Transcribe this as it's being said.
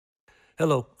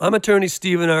Hello, I'm attorney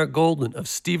Stephen R. Golden of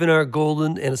Stephen R.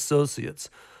 Golden and Associates.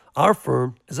 Our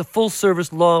firm is a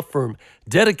full-service law firm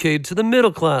dedicated to the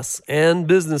middle class and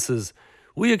businesses.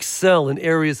 We excel in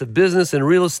areas of business and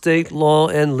real estate, law,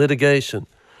 and litigation.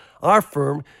 Our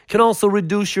firm can also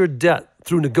reduce your debt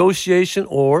through negotiation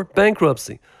or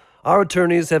bankruptcy. Our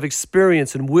attorneys have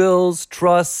experience in wills,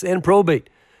 trusts, and probate,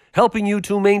 helping you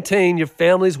to maintain your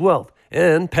family's wealth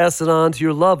and pass it on to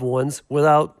your loved ones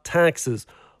without taxes.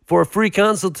 For a free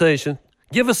consultation,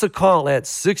 give us a call at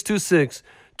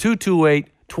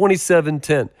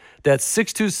 626-228-2710. That's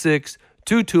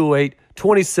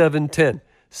 626-228-2710.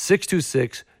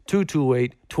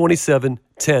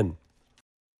 626-228-2710.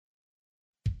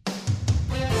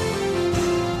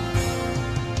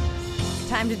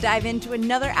 Time to dive into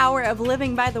another hour of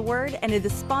Living by the Word, and it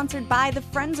is sponsored by the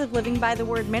Friends of Living by the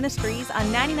Word Ministries on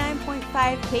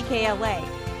 99.5 KKLA.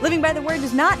 Living by the Word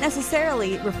does not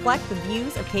necessarily reflect the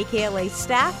views of KKLA's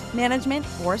staff, management,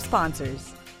 or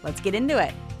sponsors. Let's get into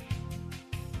it.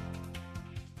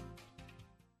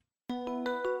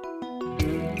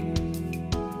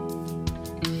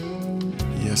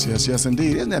 Yes,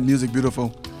 indeed. Isn't that music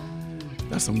beautiful?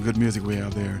 That's some good music we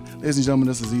have there. Ladies and gentlemen,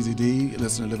 this is Easy D.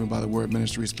 Listen to Living by the Word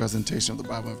Ministries presentation of the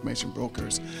Bible Information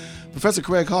Brokers. Professor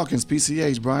Craig Hawkins,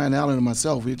 PCH, Brian Allen, and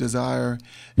myself, we desire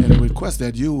and request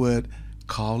that you would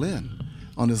call in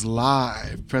on this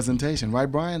live presentation. Right,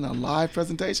 Brian? A live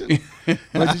presentation? see,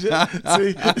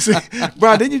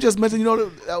 Brian, didn't you just mention, we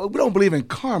don't believe in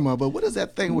karma, but what is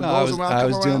that thing with goes around? I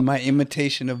was doing my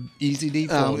imitation of Easy D.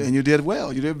 And you did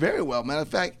well. You did very well. Matter of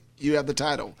fact, you have the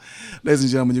title. Ladies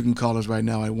and gentlemen, you can call us right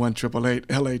now at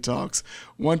 1-888-LA-TALKS,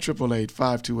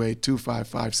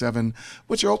 1-888-528-2557.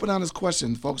 What's your open, honest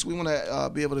question, folks? We want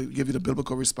to be able to give you the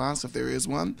biblical response if there is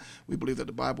one. We believe that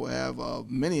the Bible have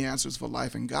many answers for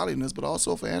life and godliness, but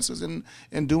also for answers in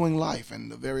doing life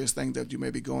and the various things that you may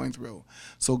be going through.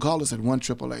 So call us at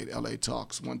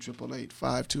 1-888-LA-TALKS,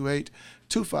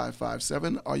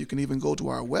 1-888-528-2557, or you can even go to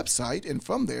our website, and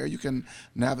from there you can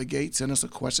navigate, send us a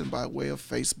question by way of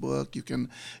Facebook. You can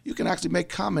actually make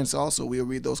comments also. We'll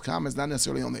read those comments, not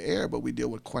necessarily on the air, but we deal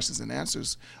with questions and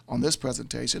answers on this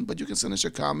presentation. But you can send us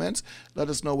your comments. Let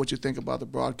us know what you think about the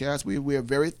broadcast. We are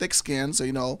very thick-skinned,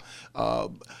 so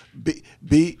be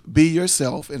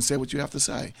yourself and say what you have to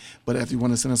say. But if you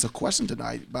want to send us a question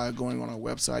tonight by going on our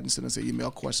website and send us an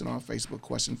email question or a Facebook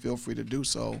question, feel free to do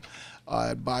so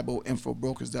at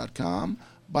BibleInfoBrokers.com.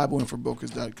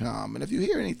 BibleInfoBrokers.com. And if you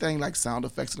hear anything like sound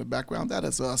effects in the background, that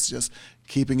is us just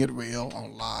keeping it real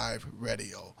on live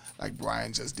radio, like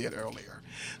Brian just did earlier.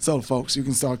 So, folks, you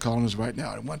can start calling us right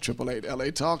now at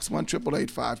 1-888-LA-TALKS,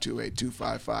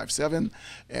 1-888-528-2557.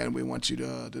 And we want you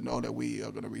to know that we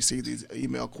are going to receive these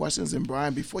email questions. And,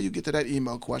 Brian, before you get to that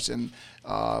email question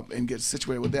and get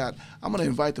situated with that, I'm going to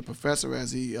invite the professor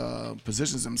as he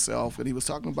positions himself. And he was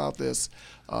talking about this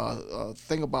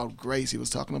thing about grace. He was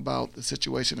talking about the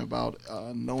situation about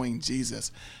knowing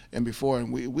Jesus. And we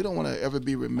don't want to ever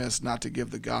be remiss not to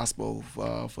give the gospel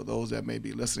for those that may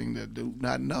be listening that do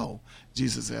not know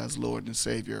Jesus as Lord and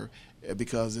Savior,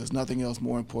 because there's nothing else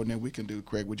more important that we can do.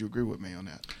 Craig, would you agree with me on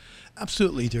that?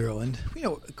 Absolutely, Daryl. And,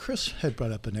 Chris had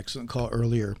brought up an excellent call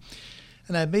earlier,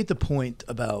 and I made the point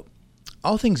about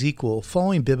all things equal,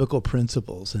 following biblical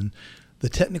principles. And the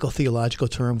technical theological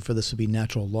term for this would be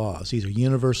natural laws. These are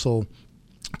universal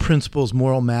principles,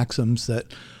 moral maxims that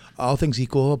all things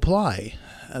equal apply.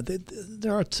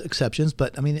 There are exceptions,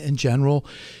 but in general,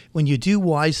 when you do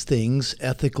wise things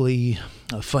ethically,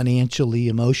 financially,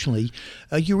 emotionally,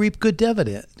 you reap good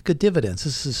dividends.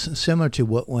 This is similar to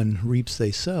what one reaps,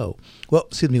 they sow.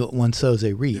 What one sows,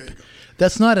 they reap.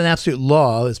 That's not an absolute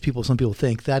law, as some people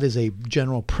think. That is a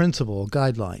general principle,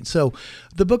 guideline. So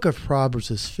the book of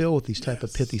Proverbs is filled with these type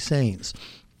of pithy sayings.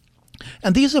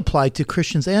 And these apply to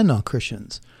Christians and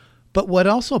non-Christians. But what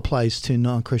also applies to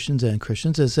non-Christians and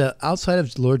Christians is that outside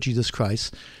of Lord Jesus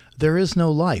Christ, there is no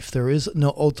life. There is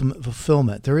no ultimate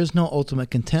fulfillment. There is no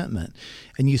ultimate contentment.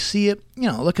 And you see it,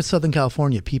 look at Southern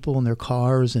California, people in their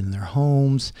cars and in their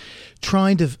homes,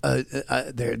 trying to,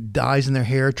 their dyes in their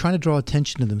hair, trying to draw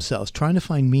attention to themselves, trying to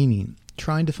find meaning,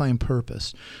 trying to find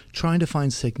purpose, trying to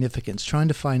find significance, trying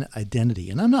to find identity.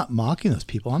 And I'm not mocking those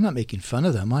people. I'm not making fun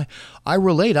of them. I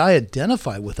relate. I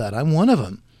identify with that. I'm one of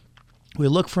them. We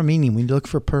look for meaning. We look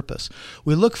for purpose.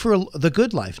 We look for the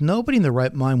good life. Nobody in their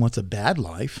right mind wants a bad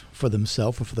life for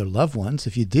themselves or for their loved ones.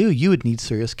 If you do, you would need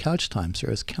serious couch time,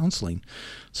 serious counseling,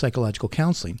 psychological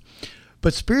counseling.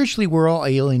 But spiritually, we're all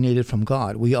alienated from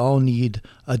God. We all need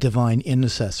a divine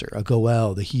intercessor, a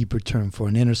goel, the Hebrew term for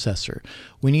an intercessor.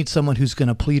 We need someone who's going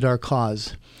to plead our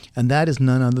cause, and that is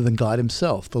none other than God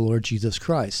himself, the Lord Jesus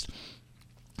Christ.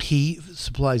 He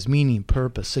supplies meaning,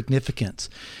 purpose, significance.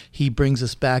 He brings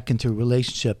us back into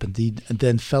relationship and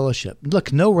then fellowship.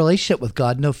 Look, no relationship with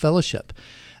God, no fellowship.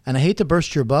 And I hate to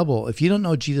burst your bubble. If you don't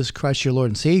know Jesus Christ, your Lord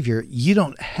and Savior, you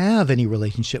don't have any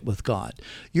relationship with God.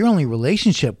 Your only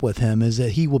relationship with him is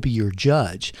that he will be your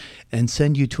judge and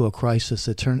send you to a crisis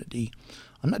eternity.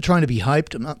 I'm not trying to be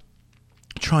hyped. I'm not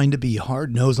trying to be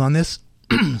hard-nosed on this.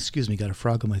 Excuse me, got a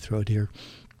frog in my throat here.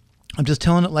 I'm just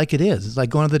telling it like it is. It's like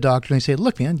going to the doctor and they say,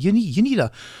 "Look, man, you need a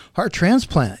heart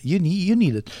transplant. You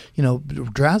need a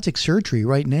drastic surgery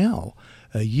right now.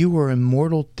 You are in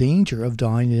mortal danger of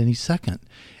dying at any second."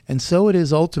 And so it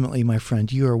is ultimately, my friend.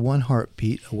 You are one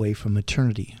heartbeat away from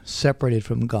eternity, separated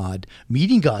from God,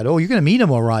 meeting God. Oh, you're going to meet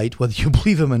him all right, whether you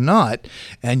believe him or not,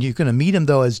 and you're going to meet him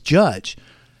though as judge.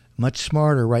 Much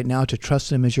smarter right now to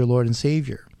trust him as your Lord and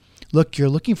Savior. Look, you're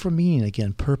looking for meaning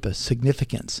again, purpose,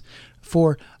 significance,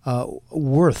 for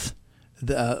worth,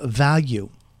 value.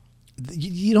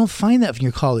 You don't find that from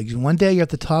your colleagues. One day you're at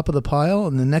the top of the pile,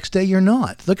 and the next day you're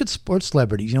not. Look at sports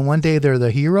celebrities. One day they're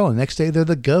the hero, and the next day they're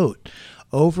the GOAT.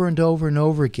 Over and over and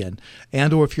over again.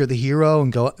 And or if you're the hero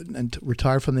and go and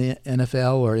retire from the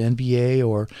NFL or NBA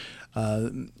or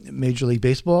Major League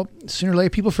Baseball, sooner or later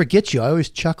people forget you. I always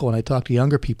chuckle when I talk to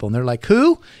younger people, and they're like,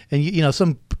 "Who?" And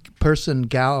some person,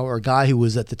 gal, or guy who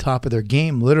was at the top of their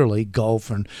game, literally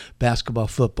golf and basketball,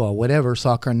 football, whatever,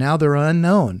 soccer. Now they're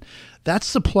unknown.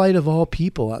 That's the plight of all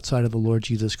people outside of the Lord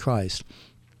Jesus Christ.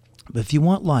 But if you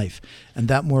want life, and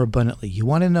that more abundantly, you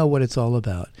want to know what it's all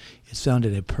about, it's found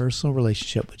in a personal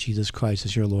relationship with Jesus Christ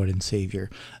as your Lord and Savior.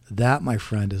 That, my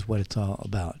friend, is what it's all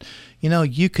about.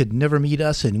 You could never meet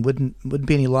us, and wouldn't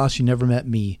be any loss you never met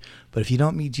me. But if you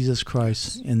don't meet Jesus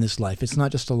Christ in this life, it's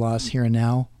not just a loss here and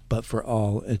now, but for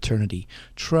all eternity.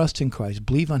 Trust in Christ.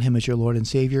 Believe on him as your Lord and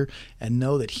Savior, and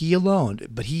know that he alone,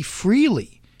 but he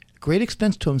freely, great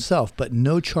expense to himself, but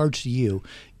no charge to you,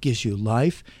 gives you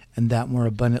life, and that more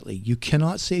abundantly. You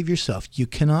cannot save yourself. You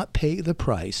cannot pay the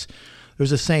price.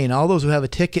 There's a saying, all those who have a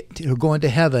ticket who are going to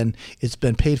heaven, it's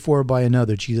been paid for by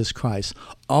another, Jesus Christ.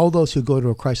 All those who go to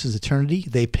a crisis eternity,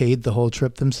 they paid the whole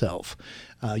trip themselves.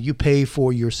 You pay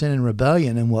for your sin and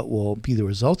rebellion and what will be the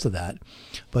results of that.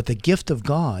 But the gift of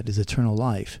God is eternal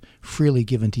life, freely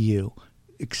given to you.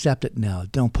 Accept it now.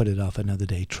 Don't put it off another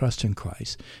day. Trust in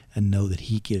Christ and know that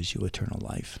he gives you eternal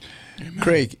life. Amen.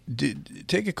 Craig,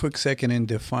 take a quick second and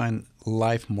define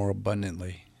life more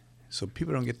abundantly so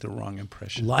people don't get the wrong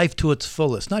impression. Life to its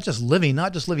fullest. Not just living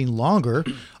longer.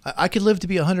 I could live to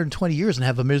be 120 years and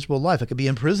have a miserable life. I could be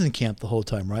in prison camp the whole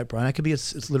time, right, Brian? I could be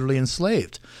it's literally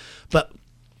enslaved.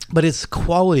 But it's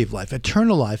quality of life.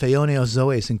 Eternal life, aionios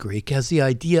zoes in Greek, has the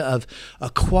idea of a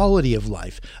quality of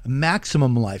life, a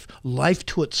maximum life, life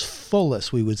to its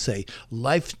fullest, we would say,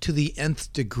 life to the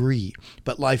nth degree,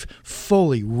 but life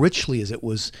fully, richly as it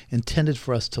was intended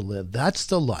for us to live. That's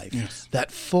the life, yes.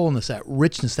 That fullness, that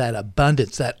richness, that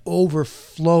abundance, that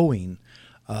overflowing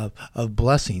of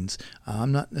blessings.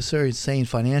 I'm not necessarily saying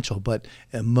financial, but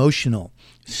emotional,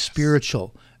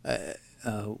 spiritual,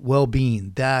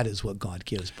 well-being. That is what God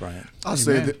gives, Brian. I'll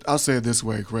say it this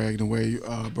way, Craig. The way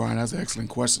Brian has an excellent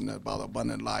question about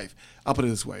abundant life. I'll put it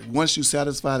this way: once you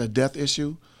satisfy the death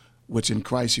issue, which in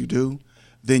Christ you do,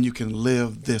 then you can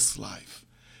live this life.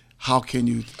 How can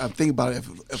you? Think about it.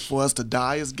 If for us to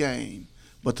die is gain,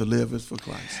 but to live is for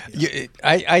Christ. Yeah.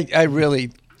 I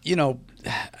really,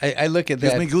 I look at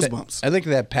that. Gives me goosebumps. I look at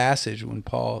that passage when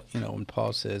Paul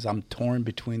says, "I'm torn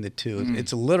between the two." Mm.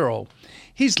 It's literal.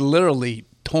 He's literally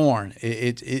torn.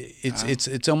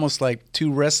 It's almost like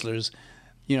two wrestlers,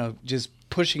 just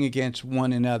pushing against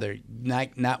one another,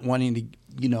 not wanting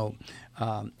to,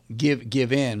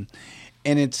 give in,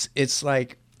 and it's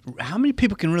like, how many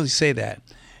people can really say that?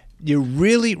 You're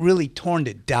really, really torn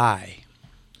to die,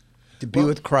 to be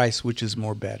with Christ, which is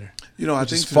more better. I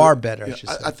think far better. I should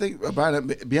say. I think, Brian,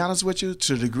 to be honest with you,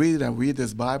 to the degree that I read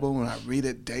this Bible and I read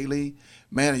it daily,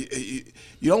 man,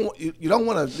 you don't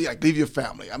want to leave your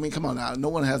family. I mean, come on now, no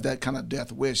one has that kind of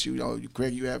death wish.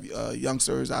 Craig, you have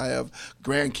youngsters. I have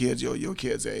grandkids, your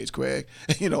kids' age, Craig.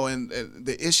 And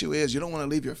the issue is you don't want to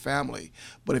leave your family.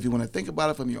 But if you want to think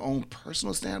about it from your own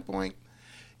personal standpoint,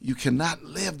 you cannot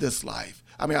live this life.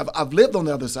 I mean, I've lived on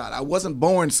the other side. I wasn't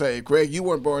born saved. Craig, you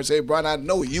weren't born saved. Brian, I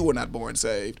know you were not born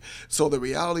saved. So the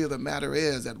reality of the matter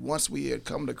is that once we had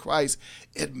come to Christ,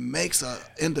 it makes an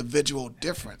individual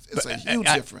difference. It's a huge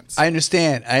difference. I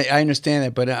understand. I understand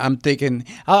that, but I'm thinking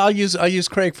I'll use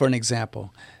Craig for an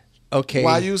example. Okay.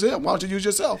 Why use him? Why don't you use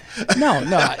yourself?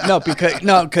 No,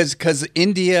 because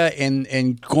India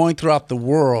and going throughout the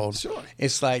world, sure.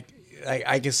 It's like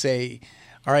I could say,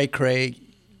 all right, Craig,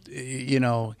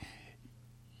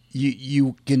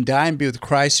 you can die and be with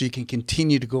Christ, so you can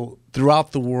continue to go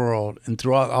throughout the world and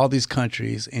throughout all these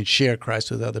countries and share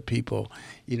Christ with other people.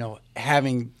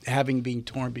 Having being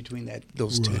torn between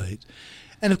those two. Right.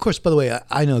 And of course, by the way,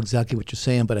 I know exactly what you're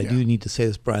saying, but I do need to say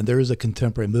this, Brian. There is a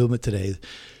contemporary movement today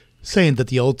saying that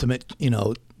the ultimate,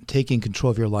 taking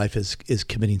control of your life is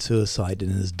committing suicide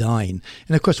and is dying.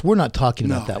 And of course, we're not talking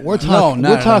about that. We're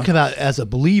talking about as a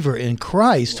believer in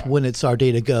Christ, when it's our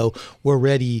day to go, we're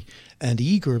ready and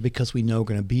eager because we know we're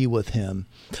going to be with him.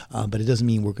 But it doesn't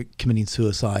mean we're committing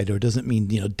suicide, or it doesn't mean,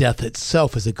 death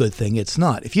itself is a good thing. It's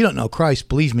not. If you don't know Christ,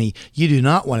 believe me, you do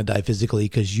not want to die physically,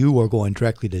 because you are going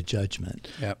directly to judgment.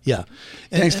 Yep. Yeah.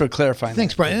 Thanks for clarifying.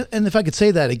 Thanks, Brian. And if I could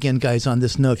say that again, guys, on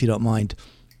this note, if you don't mind,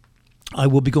 I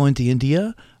will be going to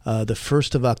India the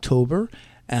 1st of October,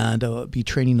 and I'll be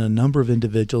training a number of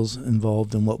individuals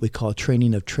involved in what we call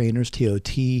training of trainers,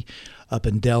 TOT, up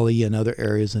in Delhi and other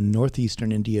areas in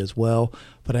northeastern India as well.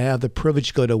 But I have the privilege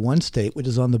to go to one state, which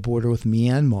is on the border with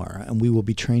Myanmar, and we will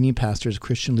be training pastors,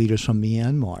 Christian leaders from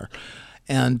Myanmar.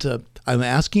 And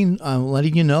I'm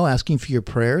letting you know, asking for your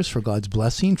prayers, for God's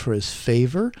blessing, for his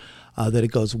favor, that it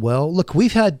goes well. Look,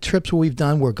 we've had trips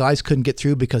where guys couldn't get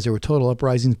through because there were total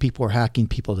uprisings. People were hacking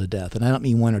people to death. And I don't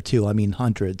mean one or two, I mean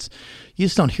hundreds. You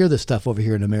just don't hear this stuff over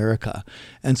here in America.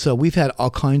 And so we've had all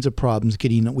kinds of problems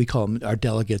getting, we call them our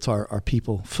delegates, our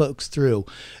people, folks through.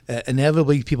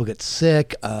 Inevitably, people get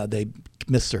sick. They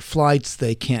miss their flights.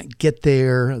 They can't get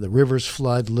there. The rivers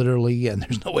flood literally, and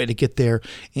there's no way to get there.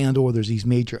 And or there's these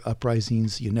major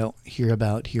uprisings hear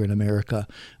about here in America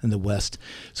and the West.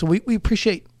 So we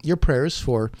appreciate your prayers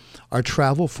for our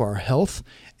travel, for our health,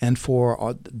 and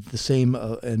for the same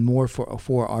and more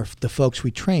for the folks we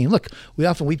train. Look,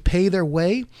 we pay their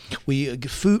way. We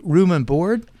give food, room, and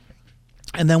board,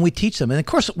 and then we teach them. And of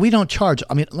course, we don't charge.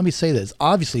 I mean, let me say this.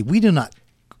 Obviously, we do not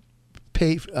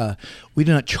we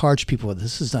do not charge people for this.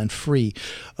 This is done free.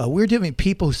 We're doing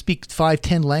people who speak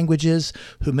 5-10 languages,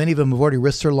 who many of them have already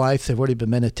risked their life. They've already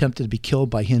been attempted to be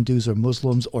killed by Hindus or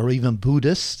Muslims or even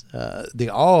Buddhists. They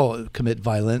all commit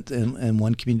violence in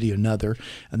one community or another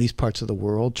in these parts of the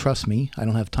world. Trust me, I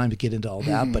don't have time to get into all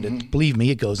that, but believe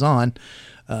me, it goes on.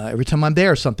 Every time I'm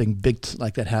there, something big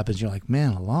like that happens. You're like,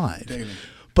 man alive. Daily.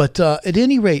 But at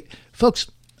any rate, folks,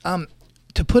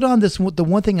 to put on this, the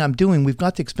one thing I'm doing, we've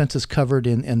got the expenses covered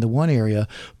in the one area,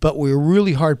 but we're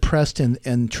really hard pressed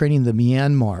in training the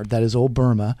Myanmar. That is old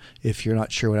Burma. If you're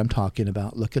not sure what I'm talking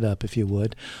about, look it up if you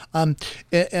would.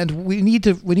 And we need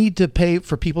to pay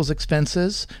for people's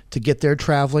expenses to get there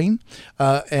traveling,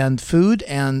 and food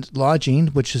and lodging,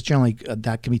 which is generally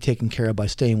that can be taken care of by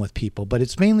staying with people. But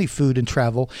it's mainly food and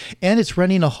travel, and it's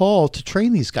renting a hall to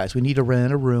train these guys. We need to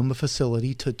rent a room, a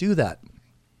facility to do that.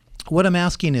 What I'm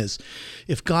asking is,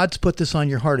 if God's put this on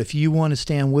your heart, if you want to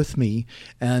stand with me,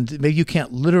 and maybe you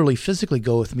can't literally physically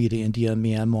go with me to India and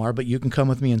Myanmar, but you can come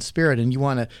with me in spirit, and you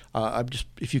want to,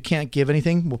 if you can't give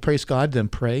anything, well, praise God, then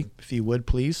pray, if you would,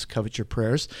 please, covet your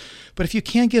prayers. But if you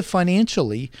can't give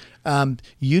financially,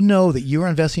 you know that you're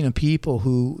investing in people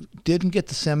who didn't get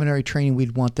the seminary training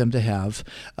we'd want them to have,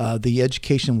 the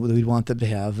education we'd want them to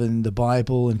have, in the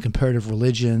Bible and comparative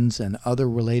religions and other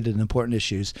related and important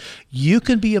issues. You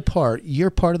can be you're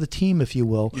part of the team, if you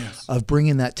will, yes, of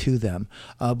bringing that to them.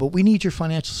 But we need your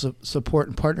financial support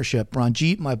and partnership.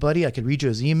 Ranjit, my buddy, I could read you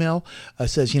his email,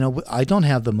 says, I don't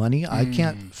have the money. I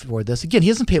can't afford this. Again, he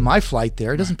doesn't pay my flight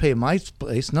there. He doesn't pay my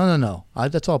place. No.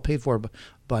 That's all paid for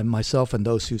by myself and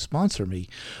those who sponsor me.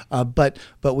 But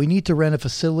we need to rent a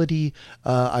facility.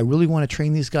 I really want to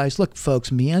train these guys. Look, folks,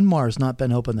 Myanmar has not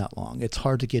been open that long. It's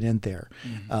hard to get in there.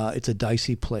 It's a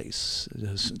dicey place.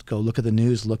 Just go look at the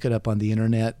news, look it up on the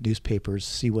internet, newspapers,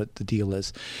 see what the deal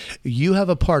is. You have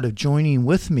a part of joining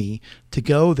with me to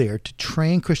go there to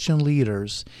train Christian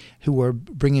leaders who are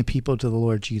bringing people to the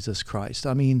Lord Jesus Christ.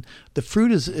 I mean, the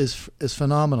fruit is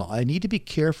phenomenal. I need to be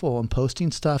careful in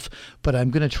posting stuff, but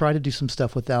I'm going to try to do some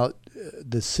stuff without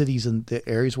the cities and the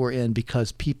areas we're in,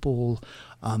 because people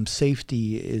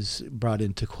safety is brought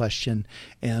into question,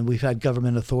 and we've had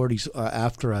government authorities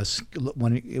after us.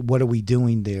 What are we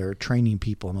doing there, training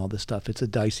people and all this stuff? It's a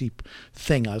dicey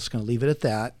thing. I was going to leave it at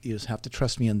that. You just have to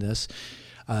trust me in this.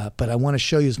 But I want to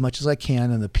show you as much as I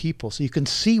can and the people so you can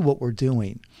see what we're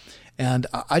doing. And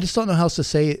I just don't know how else to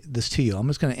say this to you. I'm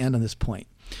just going to end on this point.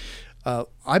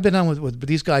 I've been on with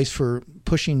these guys for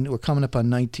we're coming up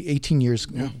on 18 years,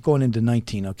 going into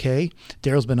 19, okay?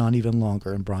 Daryl's been on even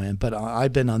longer, and Brian, but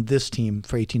I've been on this team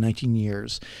for 18, 19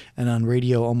 years, and on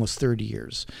radio almost 30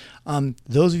 years. Some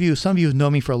of you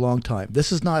know me for a long time.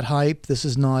 This is not hype. This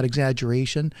is not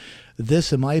exaggeration.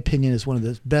 This, in my opinion, is one of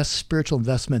the best spiritual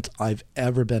investments I've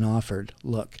ever been offered.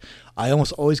 Look, I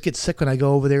almost always get sick when I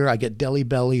go over there. I get deli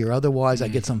belly or otherwise. I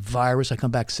get some virus. I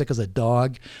come back sick as a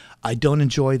dog. I don't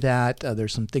enjoy that.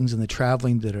 There's some things in the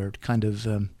traveling that are kind of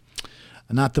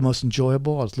not the most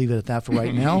enjoyable. I'll just leave it at that for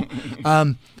right now.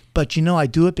 But, I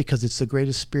do it because it's the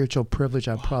greatest spiritual privilege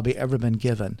I've probably ever been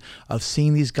given, of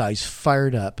seeing these guys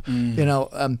fired up.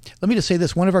 Let me just say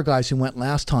this. One of our guys who went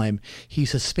last time,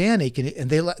 he's Hispanic, and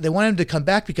they want him to come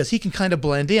back because he can kind of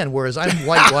blend in, whereas I'm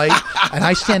white, and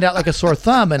I stand out like a sore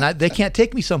thumb, and they can't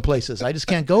take me some places. I just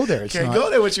can't go there. Go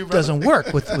there with you, brother. Doesn't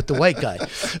work with the white guy.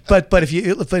 But if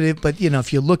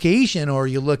you look Asian or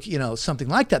you look, something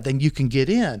like that, then you can get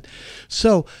in.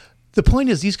 So the point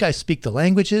is, these guys speak the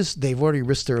languages. They've already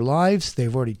risked their lives.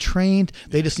 They've already trained.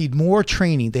 They just need more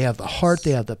training. They have the heart.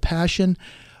 They have the passion.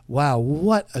 Wow,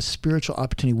 what a spiritual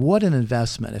opportunity. What an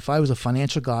investment. If I was a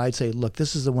financial guy, I'd say, look,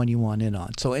 this is the one you want in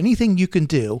on. So anything you can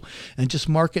do, and just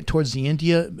mark it towards the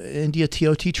India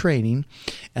TOT training,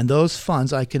 and those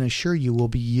funds, I can assure you, will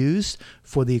be used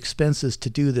for the expenses to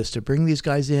do this, to bring these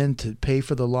guys in, to pay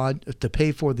for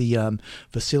the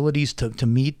facilities to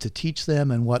meet, to teach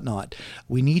them and whatnot.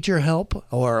 We need your help,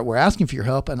 or we're asking for your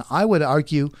help. And I would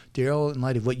argue, Daryl, in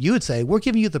light of what you would say, we're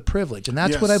giving you the privilege, and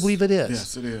that's what I believe it is.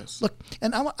 Yes, it is. Look,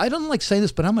 and I don't like saying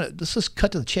this, but let's just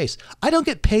cut to the chase. I don't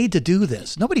get paid to do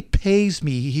this. Nobody pays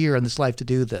me here in this life to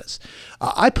do this.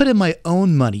 I put in my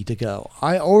own money to go.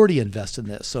 I already invest in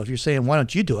this. So if you're saying, why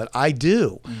don't you do it? I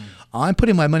do. I'm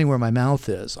putting my money where my mouth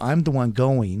is. I'm the one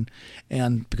going,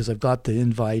 and because I've got the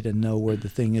invite and know where the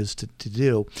thing is to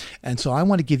do. And so I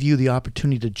want to give you the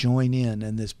opportunity to join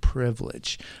in this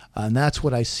privilege. And that's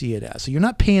what I see it as. So you're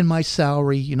not paying my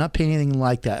salary. You're not paying anything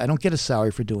like that. I don't get a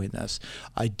salary for doing this.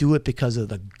 I do it because of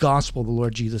the gospel of the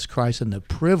Lord Jesus Christ and the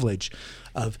privilege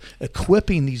of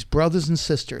equipping these brothers and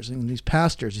sisters and these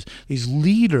pastors, these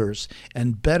leaders,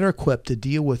 and better equipped to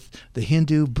deal with the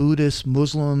Hindu, Buddhist,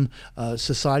 Muslim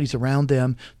societies around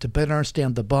them, to better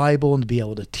understand the Bible and to be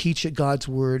able to teach it God's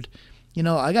word.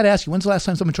 I got to ask you, when's the last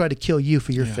time someone tried to kill you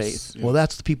for your faith? Well,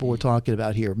 that's the people we're talking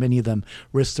about here. Many of them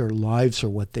risk their lives for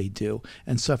what they do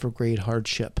and suffer great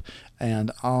hardship.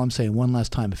 And all I'm saying, one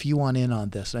last time, if you want in on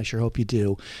this, and I sure hope you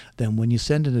do, then when you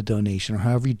send in a donation or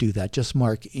however you do that, just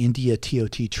mark India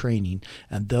TOT training,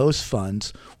 and those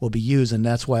funds will be used. And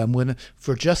that's why I'm going to,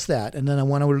 for just that. And then I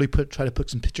want to really try to put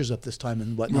some pictures up this time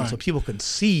and whatnot, so people can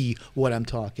see what I'm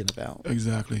talking about.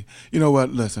 Exactly. You know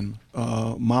what? Listen,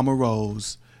 Mama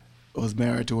Rose was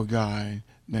married to a guy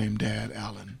named Dad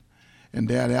Allen. And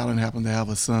Dad Allen happened to have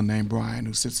a son named Brian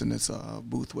who sits in this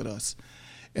booth with us.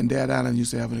 And Dad Allen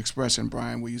used to have an expression,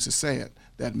 Brian, we used to say it,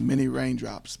 that many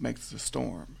raindrops makes the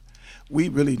storm. We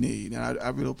really need, and I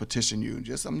really petition you,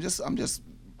 I'm just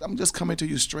coming to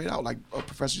you straight out like a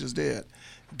professor just did.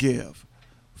 Give.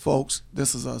 Folks,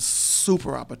 this is a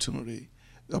super opportunity,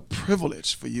 a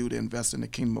privilege for you to invest in the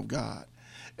kingdom of God.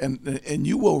 And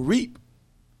you will reap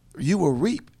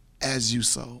as you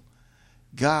sow.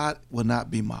 God will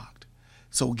not be mocked.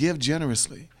 So give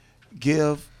generously.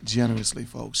 Give generously,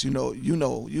 folks. You know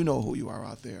who you are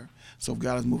out there. So if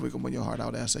God is moving on your heart, I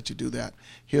would ask that you do that.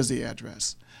 Here's the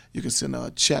address. You can send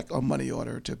a check or money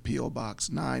order to P.O.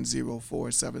 Box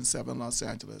 90477, Los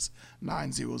Angeles,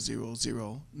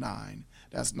 90009.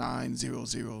 That's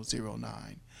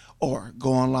 90009. Or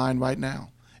go online right now,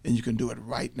 and you can do it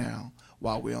right now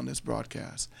while we're on this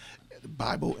broadcast.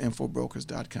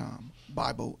 BibleInfoBrokers.com,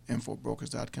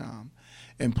 BibleInfoBrokers.com.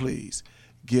 And please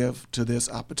give to this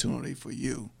opportunity for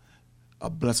you, a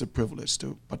blessed privilege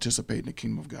to participate in the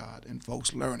kingdom of God and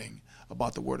folks learning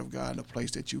about the Word of God in a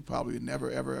place that you probably never,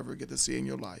 ever, ever get to see in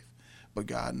your life. But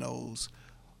God knows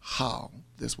how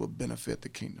this will benefit the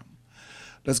kingdom.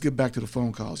 Let's get back to the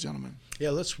phone calls, gentlemen.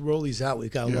 Yeah, let's roll these out.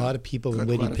 We've got a lot of people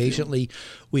waiting patiently.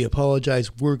 We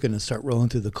apologize. We're going to start rolling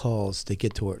through the calls to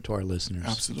get to our listeners.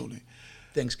 Absolutely.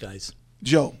 Thanks, guys.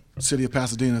 Joe, City of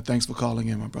Pasadena, thanks for calling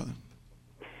in, my brother.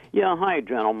 Yeah, hi,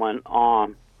 gentlemen.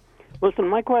 Listen,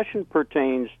 my question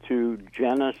pertains to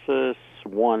Genesis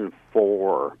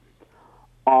 1:4.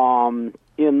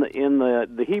 In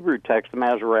the Hebrew text, the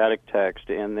Masoretic text,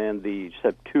 and then the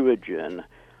Septuagint,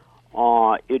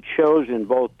 it shows in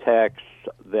both texts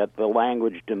that the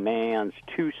language demands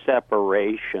two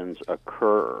separations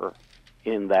occur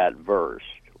in that verse,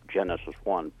 Genesis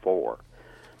 1:4.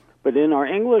 But in our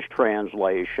English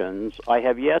translations, I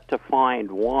have yet to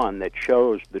find one that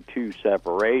shows the two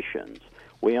separations.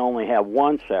 We only have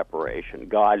one separation.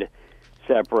 God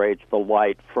separates the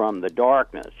light from the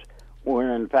darkness,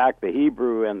 where in fact the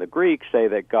Hebrew and the Greek say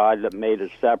that God made a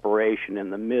separation in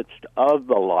the midst of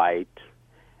the light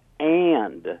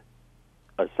and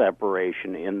a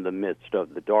separation in the midst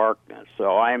of the darkness.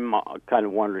 So I'm kind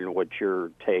of wondering what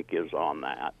your take is on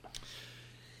that.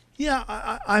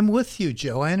 Yeah, I'm with you,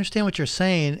 Joe. I understand what you're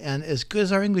saying, and as good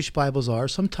as our English Bibles are,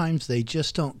 sometimes they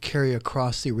just don't carry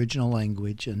across the original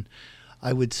language. And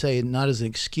I would say, not as an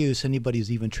excuse, anybody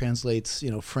who even translates,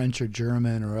 French or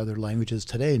German or other languages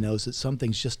today knows that some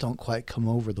things just don't quite come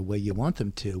over the way you want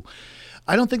them to.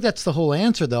 I don't think that's the whole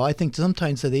answer, though. I think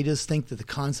sometimes that they just think that the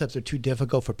concepts are too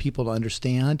difficult for people to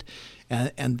understand,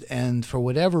 and for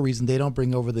whatever reason, they don't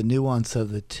bring over the nuance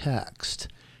of the text.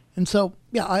 And so,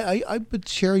 yeah, I would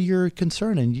share your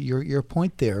concern and your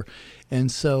point there. And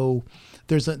so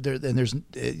there's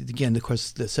again, of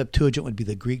course, the Septuagint would be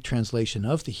the Greek translation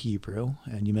of the Hebrew,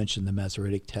 and you mentioned the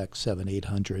Masoretic text,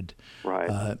 700-800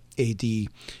 Right.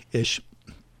 AD-ish.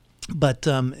 But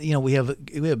we have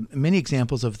many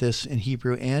examples of this in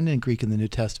Hebrew and in Greek in the New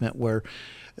Testament where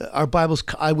our Bibles,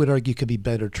 I would argue, could be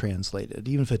better translated.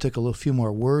 Even if it took a few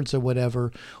more words or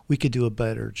whatever, we could do a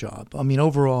better job. I mean,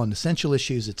 overall, on essential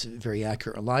issues, it's very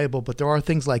accurate, reliable, but there are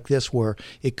things like this where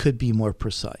it could be more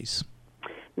precise.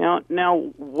 Now,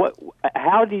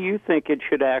 how do you think it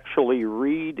should actually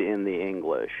read in the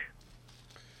English?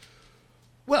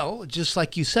 Well, just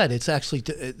like you said, it's actually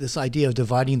this idea of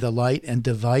dividing the light and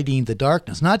dividing the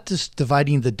darkness, not just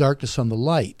dividing the darkness from the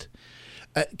light.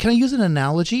 Can I use an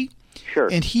analogy? Sure.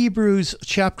 In Hebrews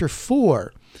chapter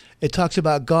 4, it talks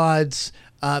about God's,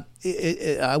 I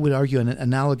would argue an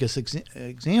analogous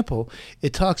example.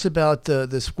 It talks about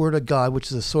this word of God, which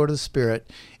is the sword of the Spirit,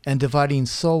 and dividing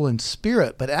soul and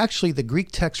spirit. But actually, the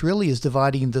Greek text really is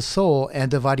dividing the soul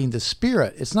and dividing the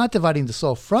spirit. It's not dividing the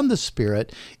soul from the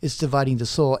spirit. It's dividing the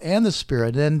soul and the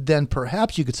spirit. And then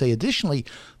perhaps you could say additionally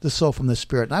the soul from the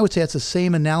spirit. And I would say that's the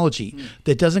same analogy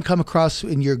that doesn't come across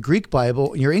in your Greek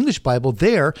Bible, in your English Bible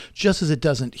there, just as it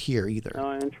doesn't here either.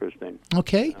 Oh, interesting.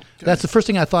 Okay? That's the first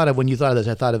thing I thought of when you thought of this.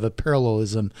 I thought of a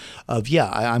parallelism of,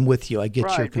 I'm with you. I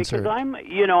get your concern. Because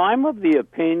I'm of the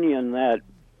opinion that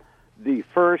the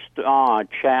first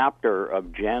chapter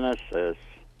of Genesis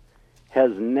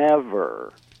has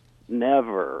never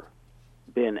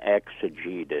been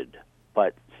exegeted,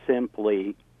 but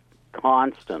simply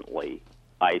constantly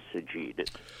eisegeted.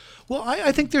 Well,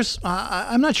 I think there's,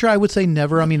 I'm not sure I would say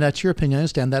never. I mean, that's your opinion. I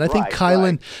understand that. I think Right, Kylan,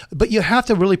 right. but you have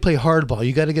to really play hardball.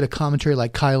 You got to get a commentary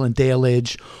like Kylan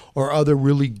Delitzsch or other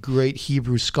really great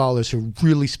Hebrew scholars who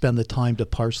really spend the time to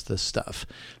parse this stuff.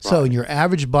 So in your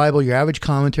average Bible, your average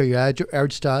commentary, your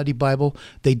average study Bible,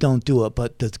 they don't do it.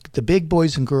 But the big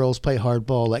boys and girls play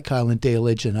hardball like Kylan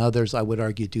Delitzsch and others, I would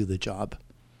argue, do the job.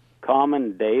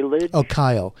 Common Delitzsch? Oh,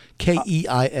 Kyle.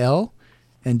 Keil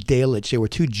and Delitzsch. They were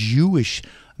two Jewish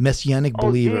Messianic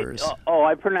believers.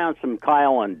 I pronounce them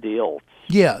Kyle and Dieltz.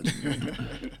 Yeah.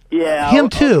 Yeah. Him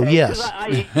too, okay. yes.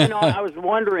 'Cause I was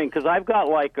wondering, because I've got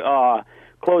like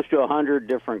close to 100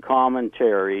 different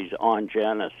commentaries on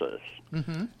Genesis.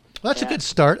 Well, that's a good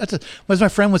start. As my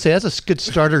friend would say, that's a good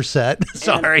starter set.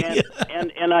 Sorry.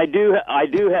 And I do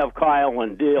have Kyle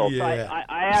and Dieltz. Yeah.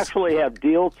 I actually have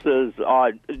Dieltz's.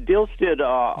 Dieltz did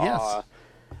Yes.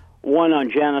 one on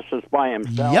Genesis by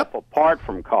himself, Yep. apart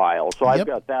from Kyle. So I've Yep.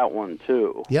 got that one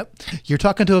too. Yep. You're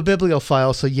talking to a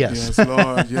bibliophile, so yes. Yes,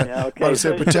 Lord. Yeah. Yeah, okay. Well, I So,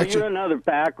 said protect you're your. another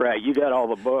pack rat. You got all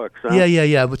the books. Huh?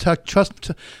 Yeah. But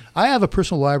I have a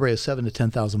personal library of 7,000 to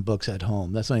 10,000 books at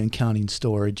home. That's not even counting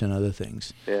storage and other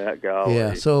things. Yeah, golly.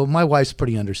 Yeah. So my wife's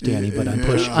pretty understanding, but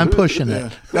I'm pushing Yeah.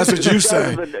 it. That's what you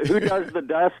say. Who does the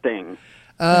dusting?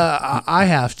 I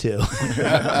have to,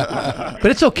 but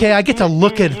it's okay. I get to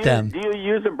look at them. Do you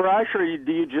use a brush or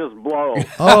do you just blow?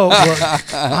 Oh,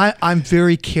 well, I'm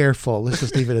very careful. Let's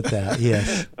just leave it at that.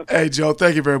 Yes. Hey, Joe,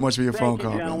 thank you very much for your phone Thank you,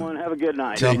 call, brother. gentlemen. Have a good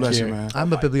night. God bless you, man.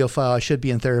 I'm a bibliophile. I should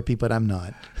be in therapy, but I'm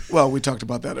not. Well, we talked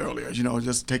about that earlier.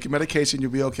 Just take your medication,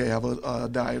 you'll be okay. Have a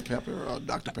Diet Pepper or a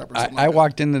Dr. Pepper. Something I like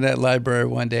walked into that library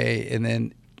one day,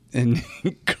 and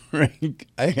Craig,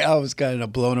 I was kind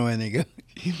of blown away.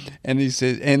 And he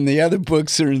said, and the other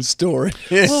books are in storage.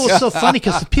 Well, it's so funny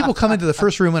because people come into the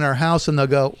first room in our house and they'll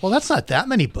go, well, that's not that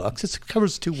many books. It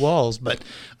covers 2 walls. But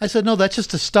I said, no, that's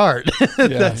just a start.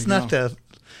 That's not the...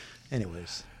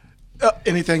 Anyways.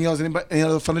 Anything else? Any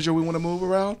other furniture we want to move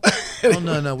around? Oh,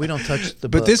 no, we don't touch the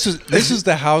But books. this is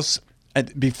the house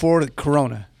before the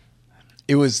Corona.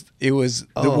 It was the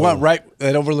Oh. one right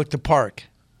that overlooked the park.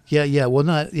 Yeah, well,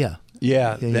 not... Yeah.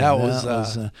 Yeah, that was.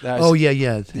 Oh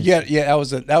yeah.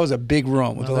 That was a big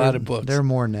room with a lot of books. There are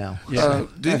more now.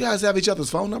 Do you guys have each other's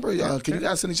phone number? Can you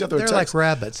guys send each other a They're text? like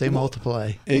rabbits. They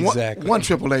multiply. Exactly.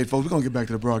 1-888, folks. We're gonna get back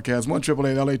to the broadcast.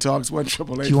 1-888 LA Talks.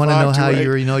 1-888. Do you want to know how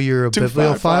you know you're a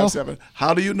bibliophile?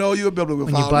 How do you know you're a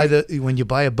bibliophile? When you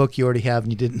buy a book you already have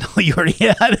and you didn't know you already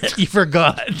had it, you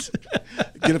forgot.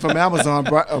 Get it from Amazon.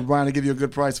 Brian will give you a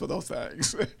good price for those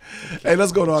things. Hey,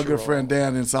 let's go to our good friend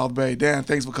Dan in South Bay. Dan,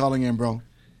 thanks for calling in, bro.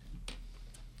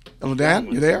 Hello,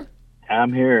 Dan. You there?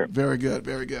 I'm here. Very good.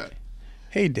 Very good.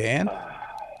 Hey, Dan.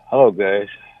 Hello, guys.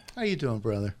 How you doing,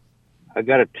 brother? I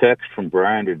got a text from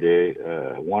Brian today.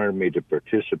 Wanted me to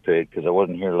participate because I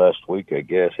wasn't here last week. I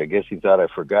guess he thought I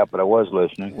forgot, but I was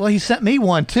listening. Well, he sent me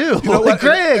one too. You know what,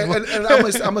 Greg. And I'm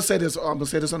gonna say this. I'm gonna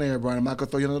say this on the air, Brian. I'm not gonna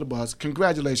throw you under the bus.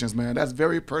 Congratulations, man. That's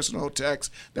very personal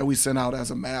text that we sent out as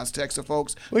a mass text to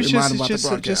folks. Well, the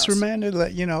broadcast. just reminded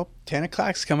that 10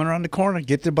 o'clock's coming around the corner.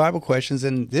 Get their Bible questions,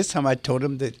 and this time I told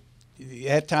him that you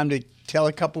had time to tell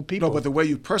a couple people. No, but the way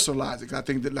you personalize it, I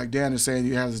think that like Dan is saying,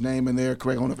 you have his name in there.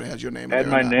 Craig, I don't know if it has your name in there.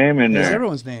 Had my name in There's there.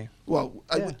 everyone's name. Well,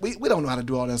 we don't know how to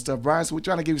do all that stuff, Brian, so we're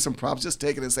trying to give you some props. Just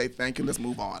take it and say thank you. Let's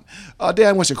move on.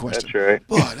 Dan, what's your question? That's right.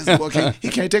 Boy, this boy he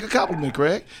can't take a compliment,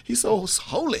 Craig. He's so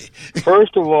holy.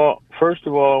 First of all,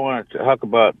 I want to talk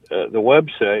about the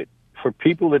website. For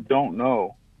people that don't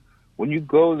know, when you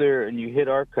go there and you hit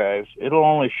archives, it'll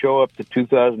only show up to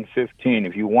 2015.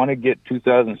 If you want to get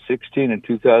 2016 and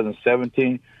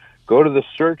 2017, go to the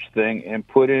search thing and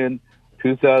put in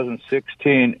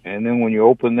 2016, and then when you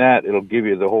open that, it'll give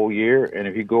you the whole year. And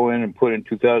if you go in and put in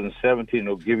 2017,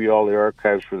 it'll give you all the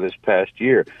archives for this past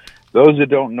year. Those that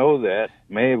don't know that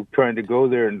may have tried to go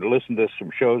there and listen to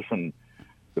some shows from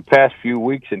the past few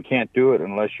weeks and can't do it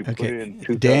unless you put in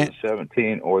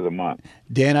 2017 or the month.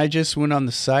 Dan, I just went on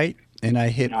the site and I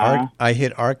hit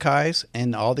archives,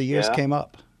 and all the years came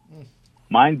up.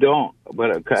 Mine don't, but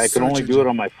I can only do it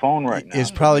on my phone right now. It's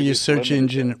probably your search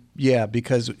engine,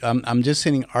 because I'm just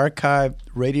hitting archive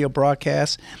radio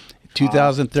broadcasts,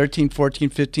 2013,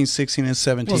 14, 15, 16, and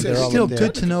 17. Well, They're it's all still in there.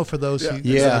 good to know for those who have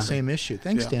the same issue.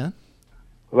 Thanks, Dan.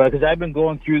 Well, because I've been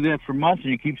going through that for months,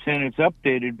 and you keep saying it's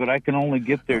updated, but I can only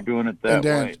get there doing it that And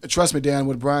Dan, way. trust me, Dan,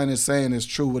 what Brian is saying is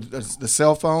true. With the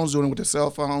cell phones, doing it with the cell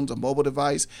phones, a mobile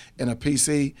device, and a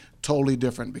PC, totally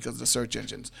different because of the search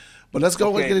engines. But let's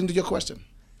go and get into your question.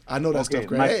 I know that stuff,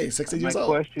 Greg. Hey, 16 years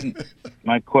old.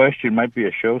 My question might be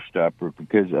a showstopper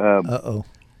because Uh-oh.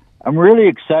 I'm really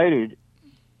excited,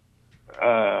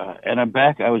 and I'm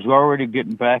back. I was already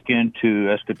getting back into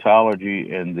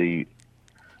eschatology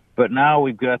but now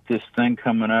we've got this thing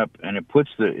coming up, and it puts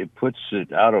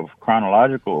it out of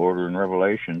chronological order in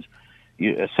Revelations.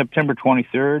 September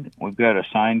 23rd, we've got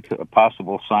a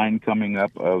possible sign coming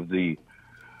up of the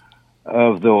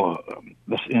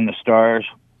in the stars.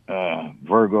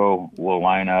 Virgo will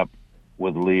line up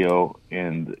with Leo,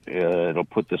 and it'll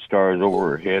put the stars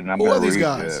over her head. And Who are these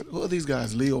guys? Who are these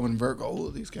guys? Leo and Virgo. Who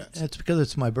are these guys? That's because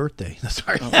it's my birthday.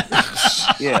 Sorry.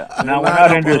 Yeah. Now, we're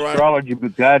not into astrology,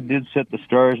 but God did set the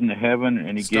stars in the heaven,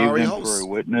 and He gave them for a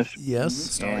witness.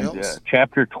 Yes. And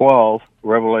chapter 12,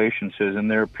 Revelation says, "And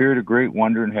there appeared a great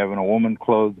wonder in heaven, a woman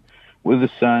clothed with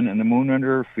the sun and the moon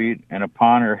under her feet, and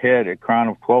upon her head a crown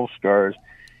of 12 stars.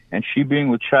 And she, being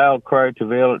with child, cried,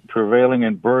 travailing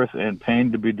in birth and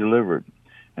pain to be delivered.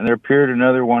 And there appeared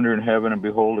another wonder in heaven, and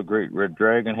behold, a great red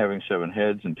dragon, having 7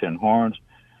 heads and 10 horns."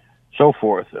 So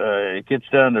forth. It gets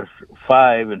down to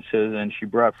 5 and says, "And she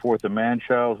brought forth a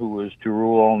man-child who was to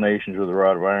rule all nations with a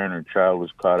rod of iron. Her child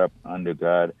was caught up unto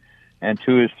God and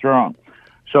to His throne."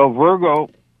 So Virgo,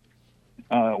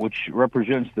 which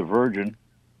represents the Virgin,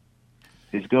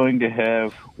 is going to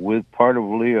have, with part of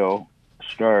Leo,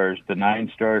 stars, the 9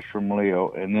 stars from Leo,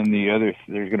 and then there's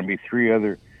going to be 3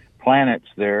 other planets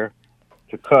there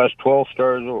to cause 12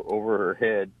 stars over her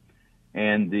head,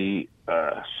 and the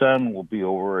sun will be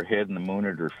over her head and the moon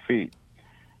at her feet.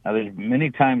 Now, there's many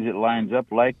times it lines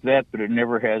up like that, but it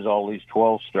never has all these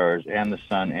 12 stars and the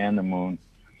sun and the moon.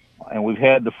 And we've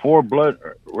had the 4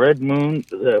 red moons,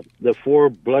 the 4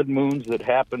 blood moons that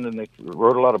happened, and they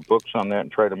wrote a lot of books on that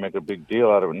and tried to make a big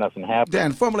deal out of it. Nothing happened.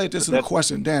 Dan, formulate this in a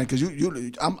question, Dan, because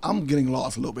I'm getting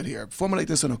lost a little bit here. Formulate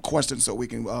this in a question so we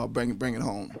can bring it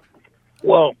home.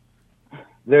 Well,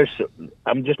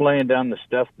 I'm just laying down the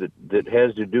stuff that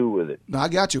has to do with it. No, I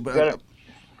got you, but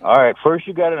all right. First,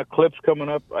 you got an eclipse coming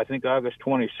up, I think August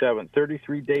 27th.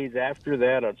 33 days after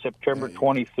that, on September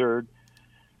 23rd,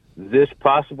 this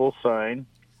possible sign.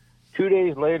 2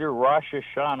 days later, Rosh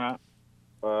Hashanah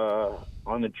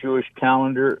on the Jewish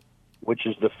calendar, which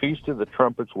is the Feast of the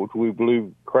Trumpets, which we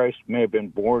believe Christ may have been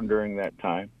born during that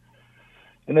time.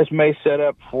 and this may set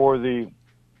up for the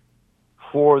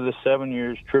 7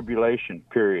 years tribulation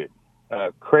period.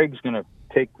 Craig's going to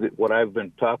take what I've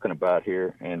been talking about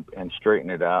here and straighten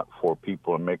it out for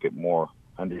people and make it more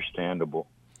understandable.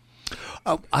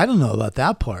 I don't know about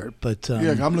that part, but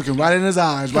yeah, I'm looking right in his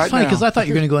eyes right funny now. because I thought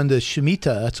you were going to go into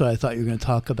Shemitah. That's what I thought you were going to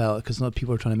talk about, because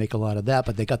people are trying to make a lot of that,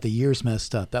 but they got the years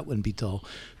messed up. That wouldn't be till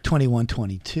 21,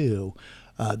 22.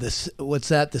 What's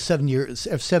that? The 7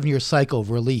 year cycle of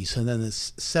release, and then the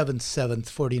 7th,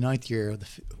 49th year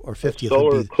or 50th.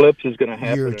 Solar eclipse is going to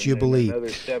happen year of Jubilee. in another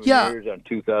 7 years on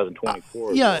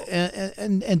 2024. Yeah,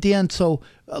 and Dan, so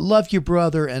love you,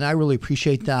 brother, and I really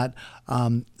appreciate that.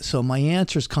 So my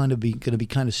answer is going to be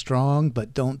kind of strong,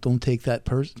 but don't take that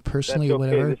personally. That's or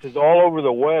whatever. This is all over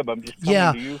the web. I'm just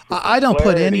coming to you for I don't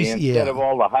put any instead of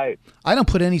all the hype. I don't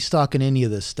put any stock in any of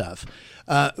this stuff.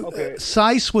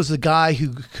 Seiss was the guy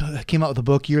who came out with a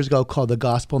book years ago called The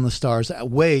Gospel in the Stars,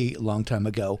 way long time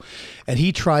ago, and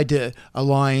he tried to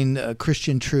align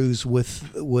Christian truths with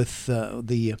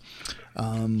the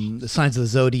signs of the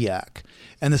zodiac.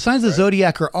 And the signs of the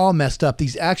zodiac are all messed up.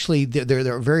 These actually,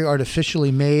 they're very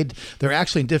artificially made. They're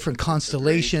actually in different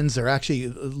constellations. They're actually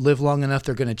live long enough.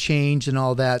 They're going to change and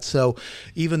all that. So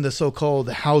even the so-called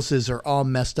houses are all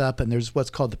messed up. And there's what's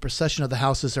called the precession of the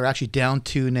houses. They're actually down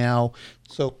 2 now.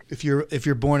 So if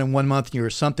you're born in 1 month and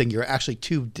you're something, you're actually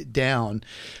 2 down.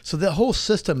 So the whole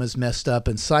system is messed up.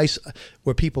 And Seiss,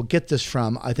 where people get this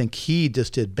from, I think he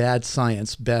just did bad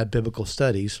science, bad biblical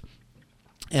studies.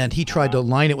 And he tried to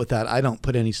align it with that. I don't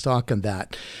put any stock in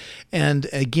that. And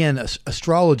again,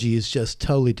 astrology is just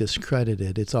totally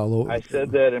discredited. It's all over. I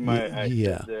said that in my.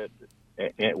 Said that,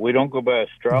 and we don't go by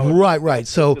astrology. Right.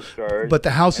 So, but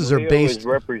the houses are based.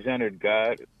 Leo represented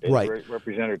God. Right.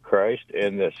 Represented Christ,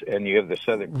 and you have the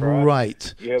Southern Cross.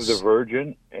 Right. You have the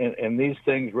Virgin, and these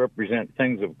things represent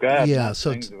things of God. Yeah. Not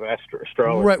So things of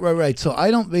astrology. Right. So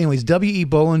I don't. Anyways, W.E.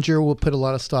 Bollinger will put a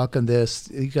lot of stock on this.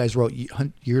 You guys wrote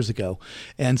years ago,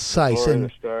 and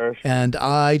Seiss, and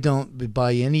I don't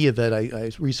buy any of it. I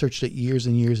researched it years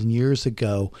and years and years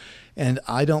ago. And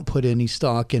I don't put any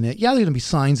stock in it. Yeah, there's going to be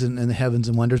signs in the heavens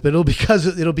and wonders, but it'll be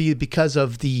because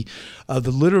of the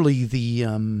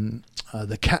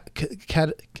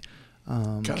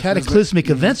cataclysmic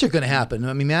events are going to happen.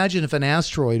 I mean, imagine if an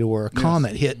asteroid or a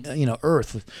comet hit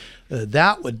Earth.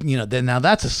 That would then now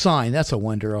that's a sign. That's a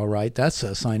wonder, all right. That's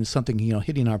a sign of something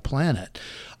hitting our planet.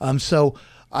 So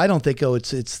I don't think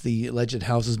it's the alleged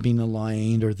houses being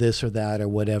aligned or this or that or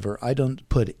whatever. I don't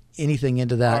put anything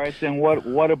into that. All right, then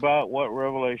what about what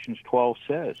Revelations 12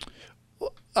 says?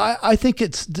 I think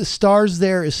it's the stars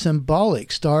there is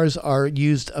symbolic. Stars are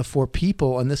used for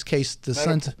people. In this case, the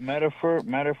sons metaphor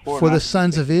for the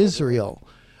sons of Israel.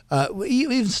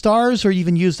 Even stars are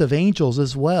even used of angels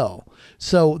as well.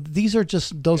 So these are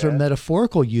those are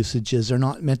metaphorical usages. They're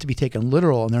not meant to be taken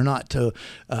literal, and they're not to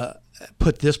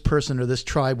put this person or this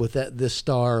tribe with this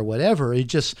star or whatever.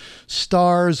 It's just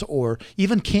stars, or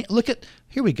even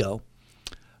here we go.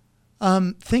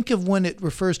 Think of when it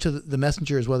refers to the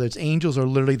messengers, whether it's angels or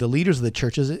literally the leaders of the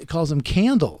churches, it calls them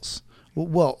candles.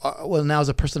 Well, now is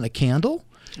a person a candle?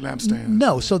 Lampstand.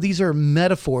 No, so these are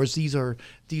metaphors. These are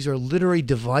literary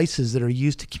devices that are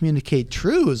used to communicate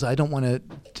truths. I don't want to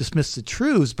dismiss the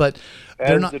truths, but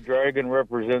they're not. The dragon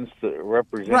represents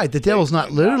right. The devil's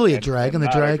not literally a dragon. The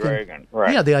dragon.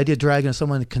 Right. Yeah, the idea of dragon is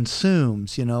someone that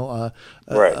consumes. A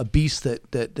beast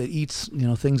that eats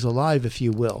things alive, if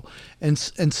you will, and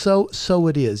so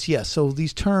it is. Yes. So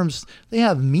these terms, they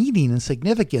have meaning and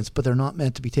significance, but they're not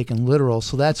meant to be taken literal.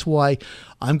 So that's why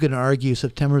I'm going to argue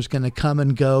September is going to come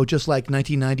and go, just like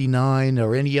 1999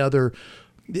 or any other.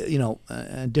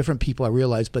 Different people, I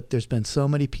realize, but there's been so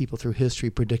many people through history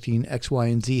predicting X, Y,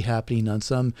 and Z happening on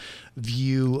some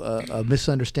view, a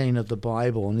misunderstanding of the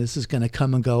Bible, and this is going to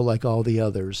come and go like all the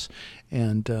others.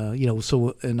 And,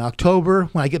 so in October,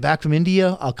 when I get back from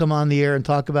India, I'll come on the air and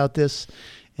talk about this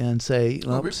and say,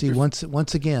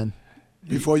 once again.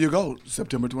 Before you go,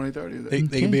 September 23rd.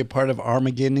 They can be a part of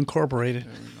Armageddon Incorporated.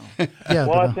 Yeah,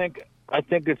 well, I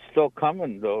think it's still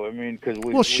coming, though. I mean, because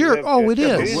we. Well, sure. It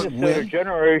is. A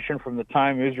generation from the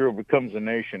time Israel becomes a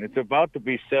nation. It's about to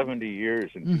be 70 years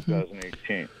in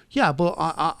 2018. Yeah, but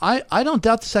I don't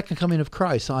doubt the second coming of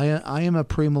Christ. I am a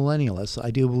premillennialist.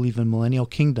 I do believe in millennial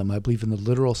kingdom. I believe in the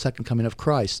literal second coming of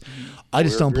Christ. I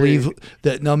just don't believe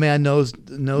that no man knows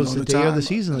the day or the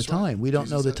season, the time. We don't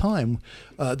know the time,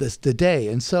 the day,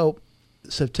 and so.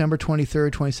 September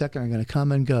 23rd, 22nd are going to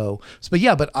come and go.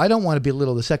 But I don't want to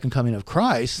belittle the second coming of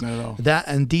Christ. Not at all. That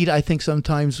indeed, I think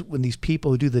sometimes when these people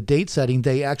who do the date setting,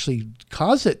 they actually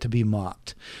cause it to be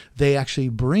mocked. They actually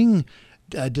bring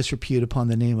disrepute upon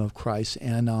the name of Christ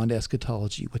and on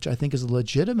eschatology, which I think is a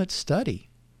legitimate study.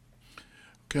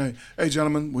 Okay. Hey,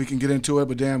 gentlemen, we can get into it,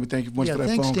 but Dan, we thank you much for that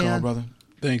thanks, phone call, Dan. brother.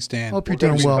 Thanks, Dan. Hope you're We're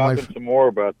gonna doing be well, my talking some more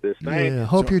about this. Thanks. Yeah,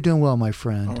 hope you're doing well, my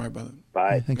friend. All right, brother.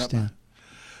 Bye. Thanks, Bye-bye. Dan.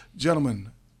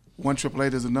 Gentlemen,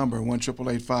 1-888 is the number,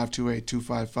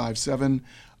 1-888-528-2557.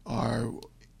 Our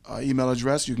email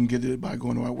address, you can get it by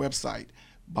going to our website,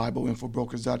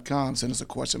 BibleInfoBrokers.com. Send us a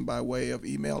question by way of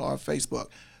email or Facebook.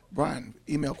 Brian,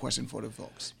 email question for the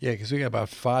folks. Yeah, because we got about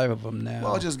 5 of them now.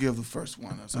 Well, I'll just give the first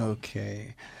one. That's all.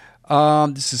 Okay.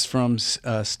 This is from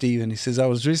Stephen. He says, I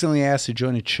was recently asked to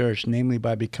join a church, namely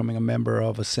by becoming a member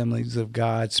of Assemblies of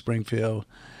God, Springfield,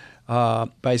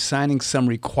 by signing some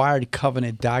required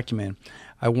covenant document.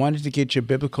 I wanted to get your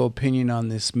biblical opinion on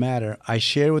this matter. I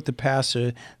shared with the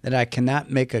pastor that I cannot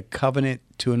make a covenant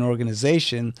to an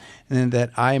organization and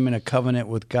that I am in a covenant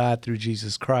with God through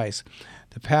Jesus Christ.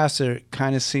 The pastor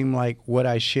kind of seemed like what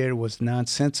I shared was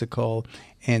nonsensical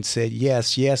and said,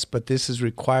 yes, but this is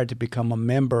required to become a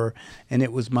member. And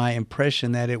it was my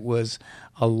impression that it was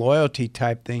a loyalty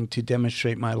type thing to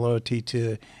demonstrate my loyalty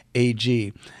to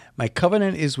AG. My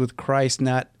covenant is with Christ,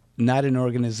 not an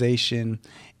organization,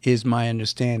 is my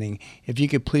understanding. If you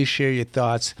could please share your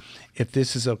thoughts if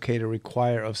this is okay to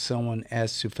require of someone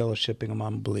as to fellowshipping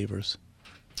among believers.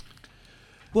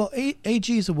 Well,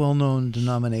 AG is a well-known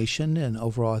denomination, and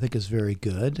overall I think is very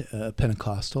good.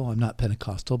 Pentecostal. I'm not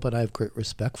Pentecostal, but I have great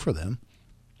respect for them.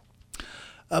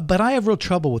 But I have real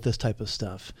trouble with this type of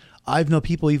stuff. I've known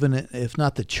people, even if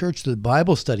not the church, the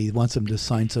Bible study wants them to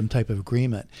sign some type of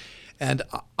agreement. And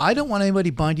I don't want anybody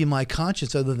binding my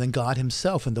conscience other than God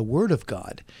himself and the Word of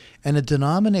God. And a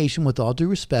denomination, with all due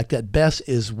respect, at best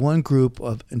is one group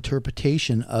of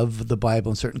interpretation of the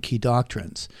Bible and certain key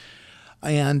doctrines.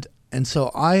 And so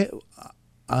I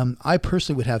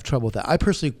personally would have trouble with that.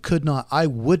 I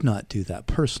would not do that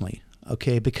personally,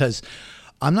 okay? Because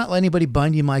I'm not letting anybody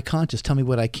bind you my conscience, tell me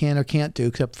what I can or can't do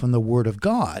except from the Word of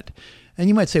God. And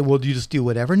you might say, well, do you just do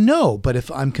whatever? No, but if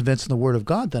I'm convinced in the Word of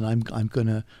God, then I'm going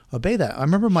to obey that. I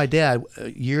remember my dad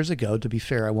years ago, to be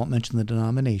fair, I won't mention the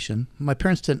denomination. My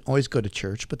parents didn't always go to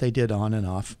church, but they did on and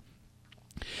off.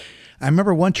 I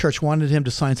remember one church wanted him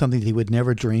to sign something that he would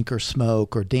never drink or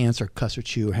smoke or dance or cuss or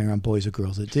chew or hang around boys or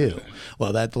girls that do.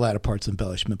 Well, the latter part's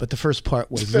embellishment, but the first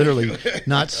part was literally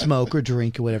not smoke or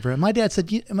drink or whatever. And my dad said,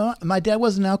 my dad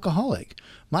was an alcoholic.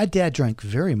 My dad drank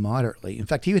very moderately. In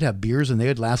fact, he would have beers and they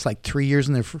would last like 3 years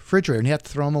in the refrigerator and he'd have to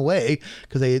throw them away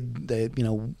because they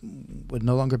would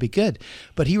no longer be good.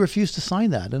 But he refused to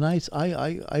sign that. And I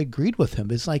agreed with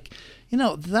him. It's like,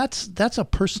 that's a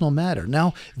personal matter.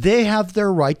 Now, they have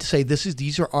their right to say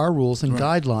these are our rules and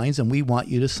guidelines and we want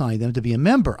you to sign them to be a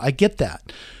member. I get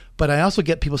that. But I also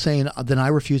get people saying, then I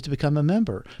refuse to become a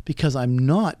member because I'm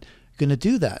not going to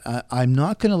do that. I'm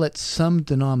not going to let some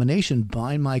denomination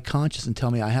bind my conscience and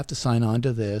tell me I have to sign on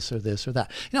to this or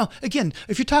that. Again,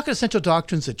 if you're talking essential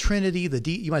doctrines, the Trinity, the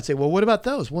deity, you might say, well, what about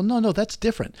those? Well, no, that's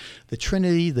different. The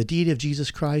Trinity, the deity of Jesus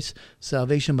Christ,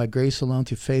 salvation by grace alone,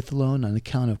 through faith alone, on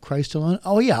account of Christ alone.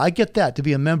 Oh yeah, I get that, to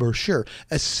be a member, sure.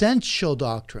 Essential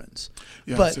doctrines.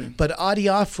 Yeah, but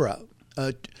adiaphora,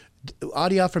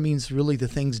 adiaphora means really the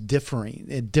things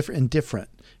differing, different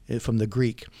from the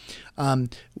Greek,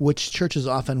 which churches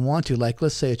often want to. Like,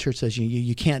 let's say a church says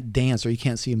you can't dance or you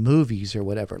can't see movies or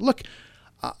whatever. Look,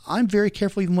 I'm very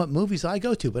careful even what movies I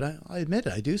go to, but I admit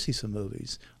it, I do see some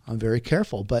movies. I'm very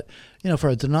careful. But, for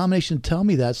a denomination to tell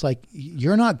me that, it's like,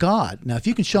 you're not God. Now, if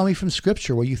you can show me from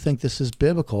Scripture where you think this is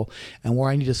biblical and where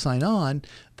I need to sign on,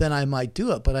 then I might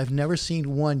do it. But I've never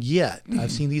seen one yet. Mm-hmm.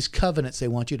 I've seen these covenants they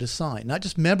want you to sign. Not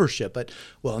just membership, but,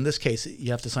 well, in this case,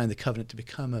 you have to sign the covenant to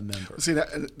become a member. See,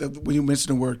 when you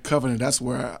mention the word covenant, that's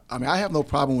where, I have no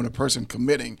problem with a person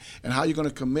committing. And how you're going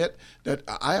to commit, that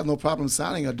I have no problem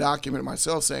signing a document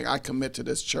myself saying I commit to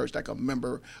this church, like a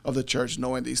member of the church,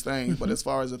 knowing these things. Mm-hmm. But as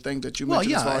far as the thing that you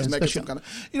mentioned, as far as making some kind of,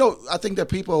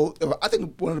 I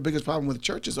think one of the biggest problems with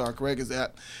churches Craig, is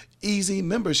that easy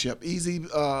membership,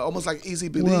 almost like easy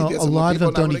belief. Well, a lot of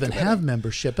them don't even have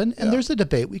membership, and there's a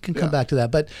debate. We can come back to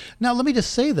that. But now let me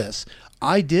just say this.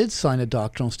 I did sign a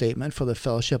doctrinal statement for the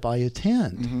fellowship I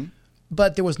attend. Mm-hmm.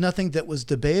 But there was nothing that was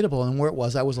debatable, and where it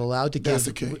was, I was allowed to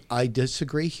give. I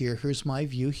disagree here. Here's my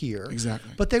view here.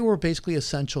 Exactly. But they were basically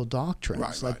essential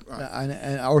doctrines,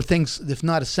 right. or things, if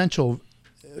not essential,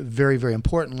 very, very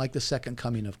important, like the second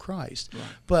coming of Christ. Right.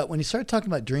 But when you start talking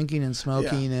about drinking and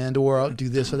smoking and or do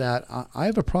this or that, I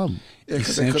have a problem.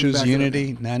 Essentials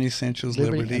unity, non-essentials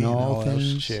liberty, and all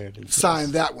things charity.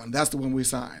 Sign that one. That's the one we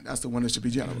signed. That's the one that should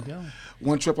be general.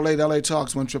 1-888-LA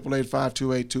Talks,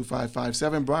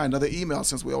 1-888-528-2557. Brian, another email,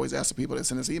 since we always ask the people that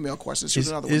send us email questions. Shoot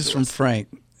another one. This is from Frank.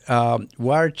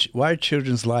 Why are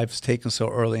children's lives taken so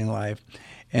early in life?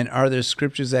 And are there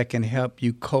scriptures that can help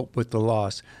you cope with the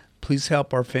loss? Please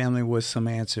help our family with some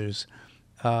answers.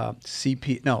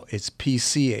 It's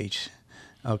PCH.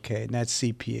 Okay, not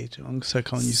CPH. I'm going to start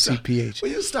calling you CPH. Will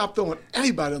you stop throwing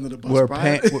anybody under the bus,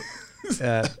 Brian?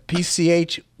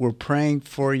 PCH, we're praying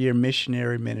for your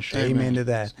missionary ministry. Amen to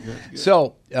that. Good.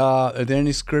 So, are there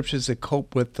any scriptures that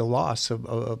cope with the loss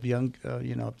of young,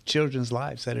 children's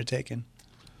lives that are taken?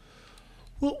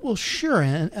 Well, sure,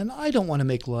 and I don't want to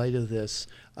make light of this.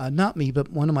 Not me,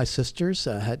 but one of my sisters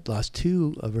had lost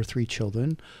 2 of her 3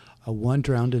 children. One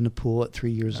drowned in a pool at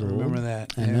 3 years old. I remember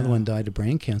that. And another one died of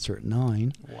brain cancer at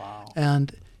 9. Wow.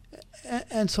 And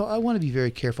so I want to be very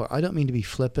careful. I don't mean to be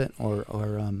flippant or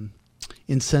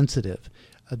insensitive.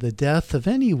 The death of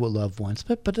any loved ones,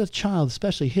 but a child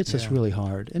especially hits us really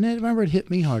hard. And I remember it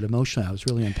hit me hard emotionally. I was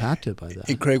really impacted by that.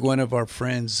 And Craig, one of our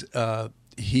friends,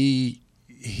 he's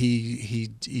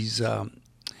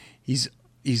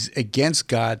against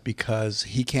God because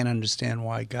he can't understand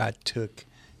why God took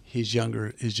his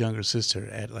younger sister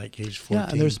at like age 14. Yeah,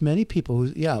 and there's many people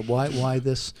who why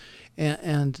this,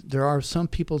 and there are some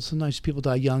people, sometimes people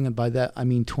die young, and by that I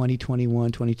mean 20,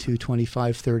 21, 22,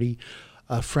 25, 30.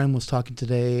 A friend was talking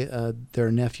today,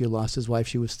 their nephew lost his wife.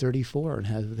 She was 34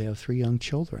 and they have 3 young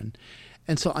children.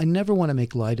 And so I never want to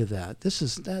make light of that. This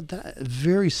is that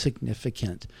very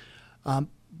significant.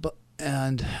 But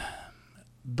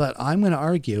I'm going to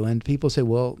argue, and people say,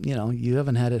 well, you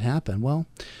haven't had it happen. Well,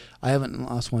 I haven't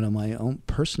lost one of my own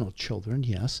personal children,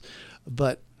 yes,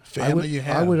 but family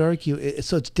I would argue,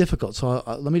 so it's difficult. So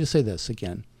let me just say this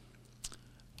again.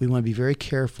 We want to be very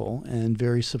careful and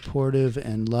very supportive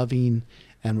and loving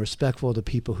and respectful to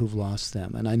people who've lost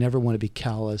them. And I never want to be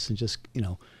callous and just,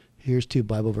 here's 2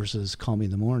 Bible verses, call me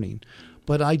in the morning.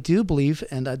 But I do believe,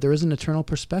 and there is an eternal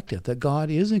perspective, that God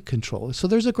is in control. So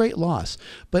there's a great loss.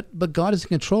 But God is in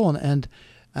control, and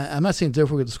I'm not saying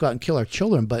therefore we're going to go out and kill our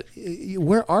children, but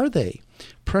where are they?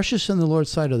 Precious in the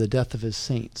Lord's sight are the death of his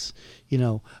saints.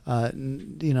 Not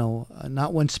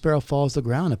one sparrow falls to the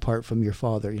ground apart from your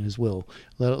Father in his will,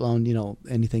 let alone,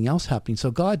 anything else happening. So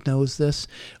God knows this.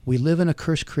 We live in a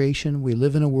cursed creation. We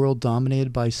live in a world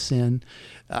dominated by sin.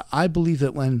 I believe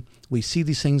that when we see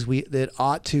these things, that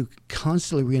ought to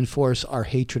constantly reinforce our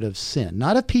hatred of sin,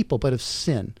 not of people, but of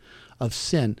sin.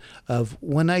 Of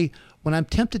when I'm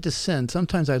tempted to sin,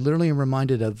 sometimes I literally am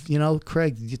reminded of,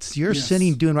 Craig, it's your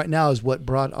sinning doing right now is what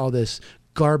brought all this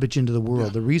garbage into the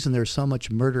world. The reason there's so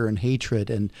much murder and hatred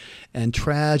and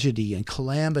tragedy and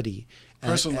calamity.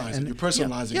 You're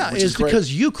personalizing. Yeah, which it's is great.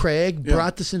 because you, Craig,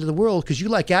 brought this into the world because you,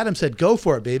 like Adam, said, go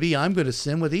for it, baby. I'm going to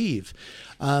sin with Eve.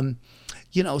 So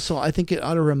I think it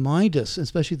ought to remind us,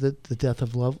 especially the death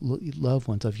of loved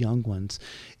ones, of young ones.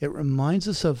 It reminds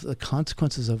us of the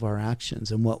consequences of our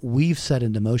actions and what we've set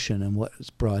into motion and what is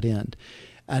brought in.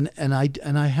 And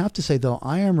I have to say, though,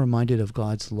 I am reminded of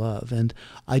God's love. And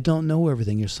I don't know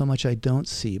everything. There's so much I don't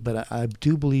see. But I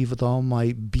do believe with all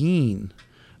my being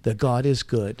that God is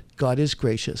good, God is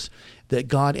gracious, that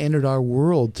God entered our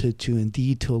world to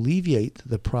alleviate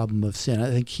the problem of sin.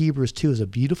 I think Hebrews 2 is a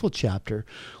beautiful chapter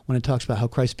when it talks about how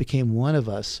Christ became one of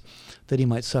us, that he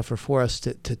might suffer for us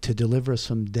to deliver us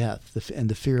from death and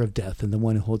the fear of death and the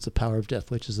one who holds the power of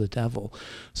death, which is the devil.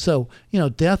 So,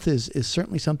 death is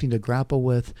certainly something to grapple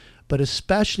with, but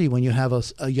especially when you have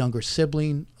a younger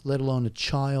sibling, let alone a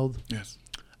child. Yes.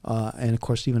 And of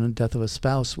course, even the death of a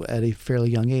spouse at a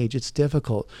fairly young age, it's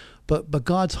difficult. But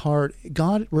God's heart,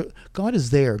 God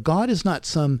is there. God is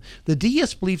not the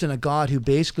deists believed in a God who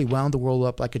basically wound the world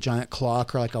up like a giant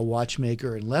clock or like a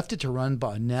watchmaker and left it to run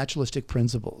by naturalistic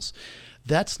principles.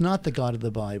 That's not the God of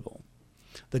the Bible.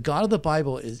 The God of the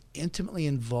Bible is intimately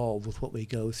involved with what we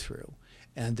go through.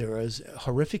 And there is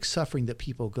horrific suffering that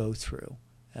people go through.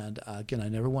 And again, I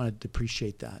never want to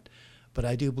depreciate that. But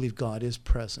I do believe God is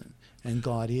present and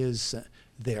God is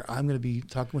there. I'm going to be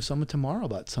talking with someone tomorrow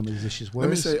about some of these issues. Let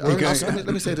me say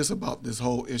this about this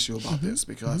whole issue about this,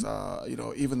 because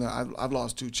even though I've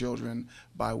lost 2 children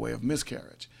by way of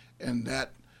miscarriage, and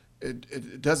that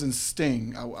it doesn't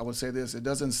sting. I would say this: it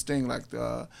doesn't sting like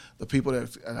the people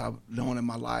that I've known in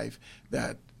my life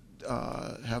that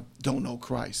don't know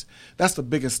Christ. That's the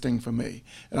biggest thing for me.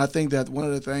 And I think that one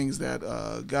of the things that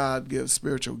God gives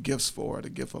spiritual gifts for, the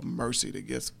gift of mercy,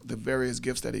 the various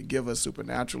gifts that he gives us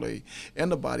supernaturally in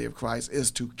the body of Christ,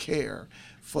 is to care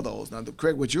for those. Now,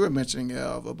 Craig, what you were mentioning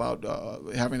about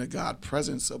having a God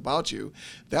presence about you,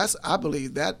 I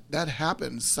believe that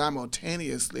happens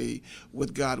simultaneously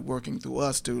with God working through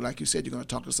us too. Like you said, you're going to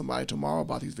talk to somebody tomorrow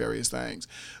about these various things.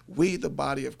 We, the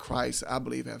body of Christ, I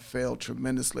believe, have failed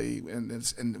tremendously in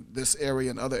this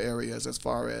area and other areas as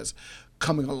far as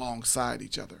coming alongside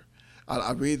each other.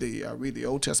 I read the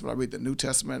Old Testament, I read the New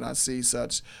Testament, and I see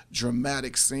such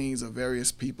dramatic scenes of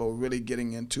various people really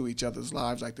getting into each other's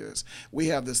lives like this. We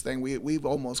have this thing, we've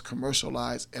almost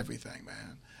commercialized everything,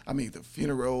 man. I mean, the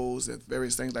funerals and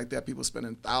various things like that, people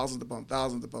spending thousands upon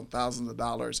thousands upon thousands of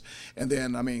dollars. And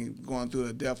then, I mean, going through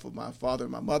the death of my father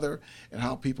and my mother and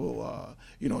how people,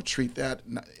 treat that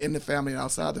in the family and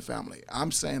outside the family.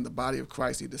 I'm saying the body of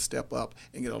Christ need to step up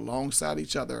and get alongside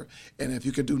each other. And if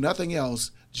you can do nothing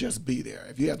else, just be there.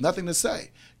 If you have nothing to say,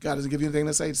 God doesn't give you anything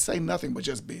to say nothing, but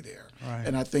just be there. Right.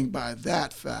 And I think by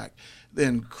that fact,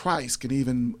 then Christ can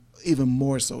even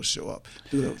more so show up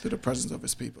through the presence of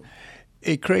his people.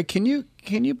 Hey, Craig, can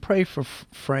you pray for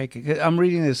Frank? I'm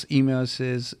reading this email. It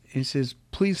says,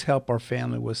 please help our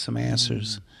family with some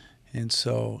answers. And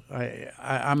so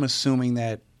I'm assuming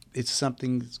that it's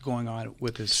something that's going on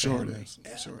with his family.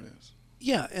 Sure it is.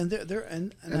 Yeah,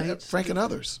 and Frank and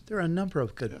others. There are a number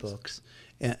of good books.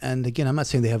 And again, I'm not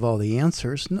saying they have all the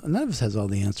answers. None of us has all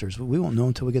the answers. We won't know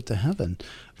until we get to heaven.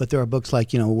 But there are books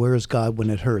like, Where is God When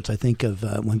It Hurts? I think of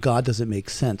When God Doesn't Make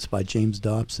Sense by James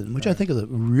Dobson, which I think is a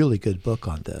really good book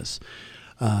on this.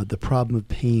 The Problem of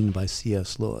Pain by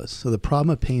C.S. Lewis. So The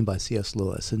Problem of Pain by C.S.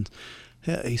 Lewis. And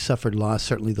he suffered loss,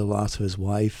 certainly the loss of his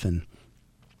wife.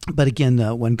 But again,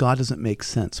 When God Doesn't Make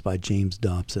Sense by James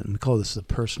Dobson. We call this the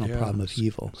personal problem of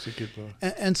evil. It's a good book.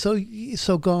 And so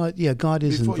God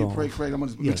is involved. Before you pray, Craig, I'm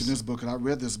going to mention this book, and I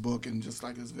read this book, and just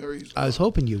like it's very... I was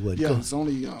hoping you would. Yeah, it's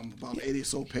only about 80 or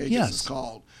so pages. Yes. It's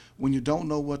called When You Don't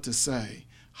Know What to Say,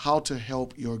 How to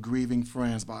Help Your Grieving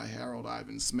Friends by Harold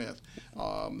Ivan Smith.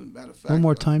 Matter of fact, one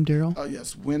more time, Daryl.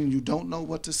 Yes, When You Don't Know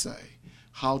What to Say,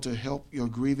 How to Help Your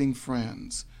Grieving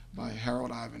Friends by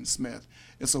Harold Ivan Smith.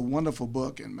 It's a wonderful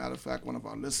book, and matter of fact, one of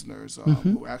our listeners,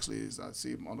 who actually is, I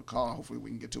see him on the call, hopefully we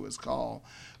can get to his call,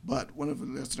 but one of the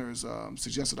listeners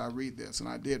suggested I read this, and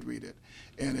I did read it,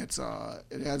 and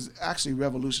it has actually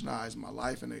revolutionized my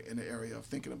life in the area of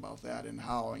thinking about that and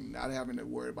how not having to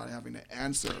worry about having to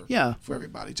answer for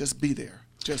everybody. Just be there.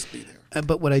 Just be there.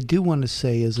 But what I do want to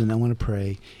say is, and I want to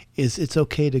pray, is it's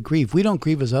okay to grieve. We don't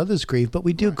grieve as others grieve, but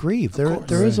we do grieve.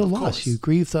 There is a loss. You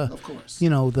grieve the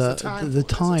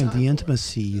time, the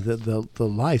intimacy, the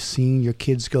life, seeing your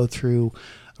kids go through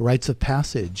rites of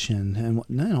passage, and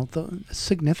it's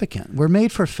significant. We're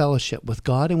made for fellowship with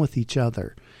God and with each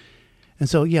other. And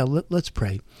so, let's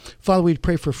pray. Father, we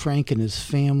pray for Frank and his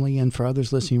family and for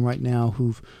others listening right now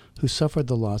who suffered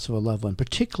the loss of a loved one,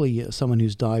 particularly someone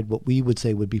who's died what we would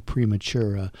say would be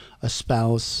premature, a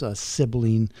spouse, a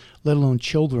sibling, let alone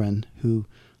children who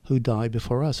died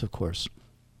before us, of course.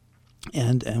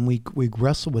 And we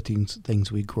wrestle with these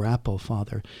things. We grapple,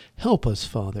 Father. Help us,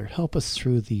 Father. Help us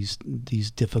through these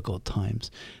difficult times.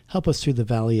 Help us through the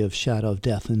valley of shadow of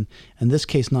death. And in this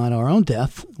case, not our own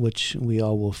death, which we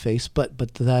all will face, but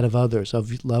that of others,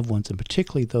 of loved ones, and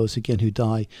particularly those, again, who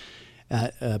die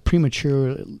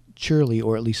prematurely,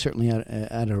 or at least certainly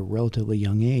at a relatively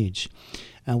young age.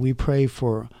 And we pray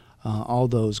for all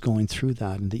those going through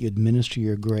that, and that you administer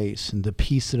your grace and the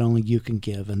peace that only you can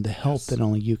give and the help that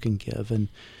only you can give. And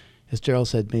as Daryl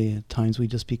said, may at times we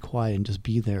just be quiet and just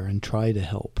be there and try to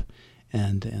help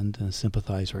and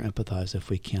sympathize or empathize if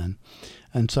we can.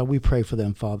 And so we pray for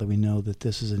them, Father. We know that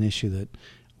this is an issue that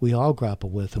we all grapple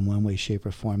with in one way, shape,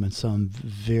 or form, and some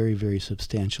very, very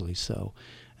substantially so.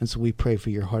 And so we pray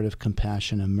for your heart of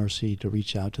compassion and mercy to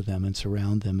reach out to them and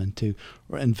surround them and to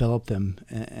envelop them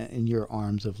in your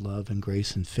arms of love and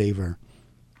grace and favor,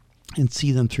 and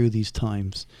see them through these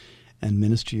times and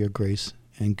minister your grace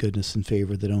and goodness and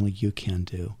favor that only you can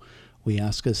do. We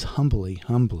ask us humbly,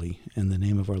 in the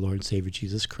name of our Lord and Savior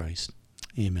Jesus Christ.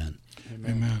 Amen.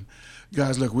 Amen.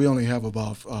 Guys, look, we only have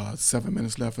about 7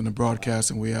 minutes left in the broadcast,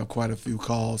 and we have quite a few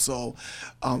calls. So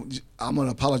I'm going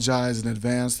to apologize in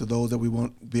advance to those that we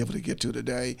won't be able to get to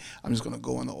today. I'm just going to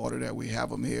go in the order that we have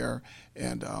them here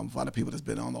and find the people that's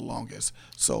been on the longest.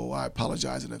 So I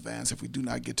apologize in advance if we do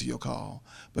not get to your call.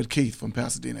 But Keith from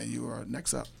Pasadena, you are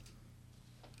next up.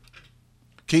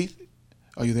 Keith,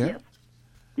 are you there? Yes.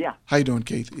 Yeah. How you doing,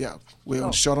 Keith? Yeah.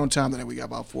 We're short on time today. We got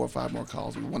about 4 or 5 more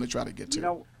calls we want to try to get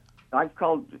to. I've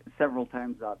called several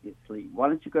times, obviously. Why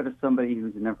don't you go to somebody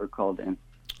who's never called in?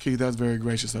 Keith, that's very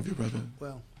gracious of you, brother.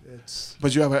 Well, it's.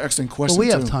 But you have an excellent question, Well,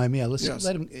 we have too. time. Yeah, let's Yes.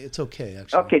 let him. It's okay,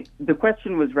 actually. Okay, the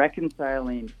question was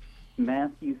reconciling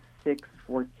Matthew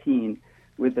 6:14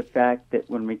 with the fact that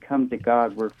when we come to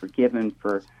God, we're forgiven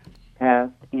for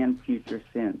past and future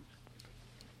sins.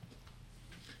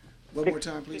 One more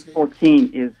time, please. Keith.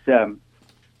 14 is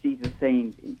Jesus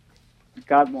saying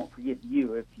God won't forgive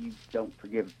you if you don't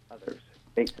forgive others,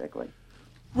 basically.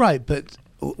 Right, but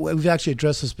we've actually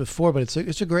addressed this before, but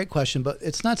it's a great question, but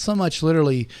it's not so much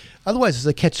literally, otherwise it's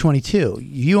a catch-22.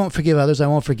 You won't forgive others, I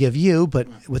won't forgive you, but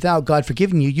without God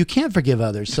forgiving you, you can't forgive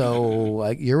others, so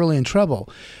you're really in trouble.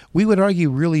 We would argue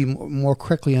really more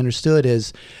correctly understood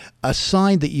is a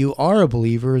sign that you are a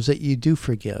believer is that you do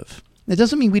forgive. It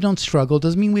doesn't mean we don't struggle. It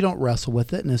doesn't mean we don't wrestle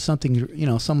with it. And if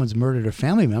something, someone's murdered a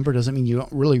family member, doesn't mean you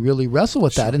don't really wrestle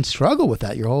with that and struggle with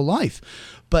that your whole life.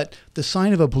 But the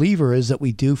sign of a believer is that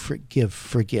we do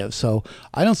forgive. So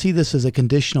I don't see this as a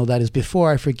conditional, that is,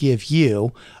 before I forgive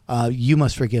you, you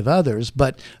must forgive others.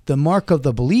 But the mark of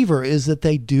the believer is that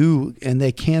they do and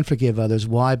they can forgive others.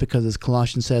 Why? Because as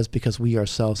Colossians says, because we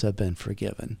ourselves have been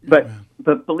forgiven.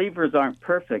 But believers aren't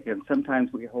perfect, and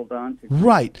sometimes we hold on to...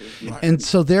 Right. And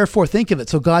so therefore, think of it.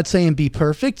 So God's saying, be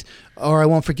perfect, or I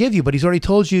won't forgive you. But he's already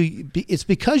told you it's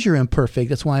because you're imperfect.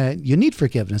 That's why you need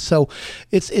forgiveness. So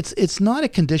it's not a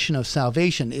condition of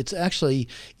salvation. It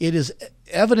is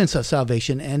evidence of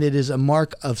salvation, and it is a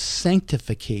mark of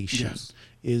sanctification. Yes.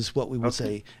 Is what we would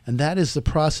say. And that is the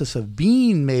process of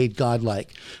being made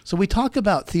godlike. So we talk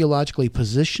about theologically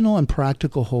positional and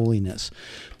practical holiness.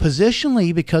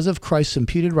 Positionally, because of Christ's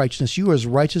imputed righteousness, you are as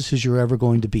righteous as you're ever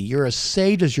going to be. You're as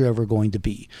saved as you're ever going to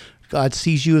be. God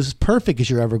sees you as perfect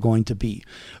as you're ever going to be.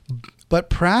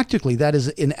 But practically, that is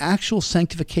in actual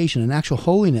sanctification, in actual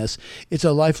holiness, it's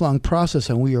a lifelong process,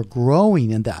 and we are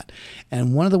growing in that.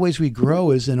 And one of the ways we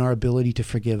grow is in our ability to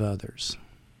forgive others.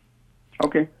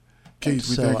 Okay. Keith,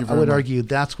 we So thank you I very would much. argue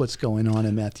that's what's going on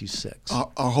in Matthew 6.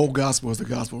 Our whole gospel is the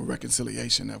gospel of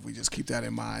reconciliation. If we just keep that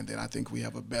in mind, then I think we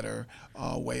have a better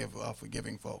way of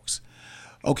forgiving folks.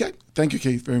 Okay. Thank you,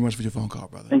 Keith, very much for your phone call,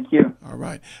 brother. Thank you. All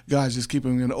right. Guys, just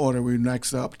keeping in order, we're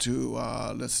next up to,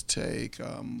 let's take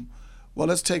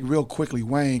real quickly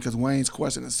Wayne, because Wayne's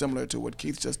question is similar to what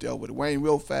Keith just dealt with. Wayne,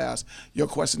 real fast, your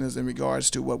question is in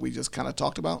regards to what we just kind of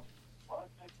talked about?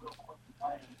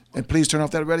 And please turn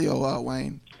off that radio,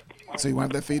 Wayne, so you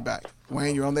won't have that feedback.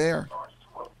 Wayne, you're on the air.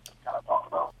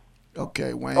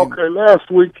 Okay, Wayne. Okay, last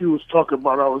week you was talking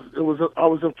about I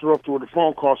was interrupted with a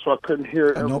phone call, so I couldn't hear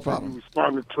everything no problem. you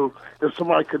responded to. If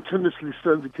somebody continuously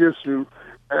sins against you,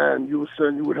 and you were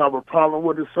saying you would have a problem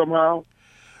with it somehow.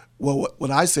 Well,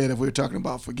 what I said, if we were talking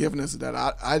about forgiveness, is that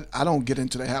I don't get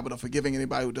into the habit of forgiving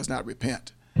anybody who does not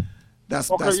repent. That's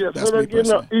me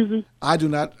personally. Easy. I do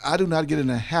not get in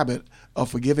the habit of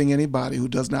forgiving anybody who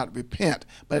does not repent.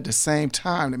 But at the same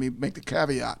time, let me make the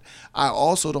caveat, I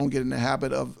also don't get in the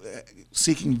habit of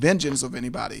seeking vengeance of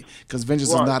anybody, because vengeance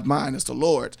is not mine, it's the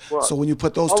Lord's. Right. So when you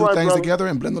put those two things together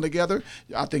and blend them together,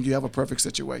 I think you have a perfect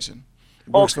situation.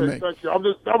 It works for me. Thank you.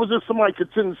 That was just somebody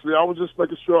continuously. I was just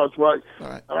making sure I was right. All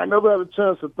right. And I never had a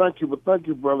chance to thank you, but thank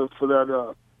you, brother, for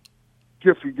that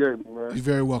gift you gave me, man. You're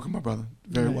very welcome, my brother.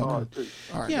 Very welcome.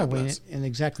 All right, Yeah, God Wayne, bless. and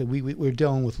exactly. We're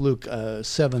dealing with Luke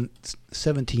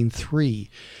 17:3.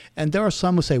 And there are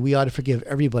some who say we ought to forgive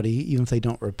everybody, even if they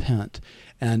don't repent.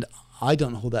 And I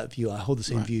don't hold that view. I hold the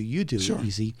same view you do,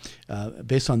 Easy,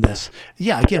 based on this.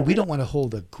 Yeah, again, we don't want to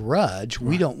hold a grudge.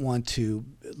 We don't want to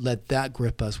let that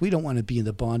grip us. We don't want to be in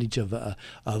the bondage of a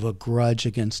grudge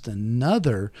against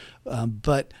another.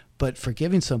 But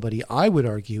forgiving somebody, I would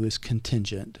argue, is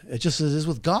contingent. It just as is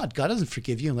with God. God doesn't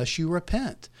forgive you unless you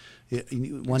repent.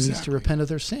 One needs to repent of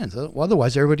their sins.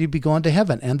 Otherwise, everybody would be going to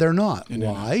heaven, and they're not.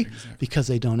 Why? Because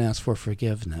they don't ask for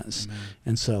forgiveness. Amen.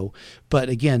 And so, but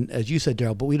again, as you said,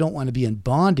 Daryl, but we don't want to be in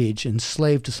bondage,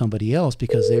 enslaved to somebody else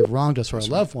because they've wronged us or a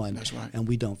loved one. That's right. And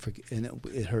we don't forgive, and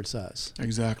it hurts us.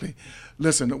 Exactly.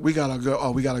 Listen, we got a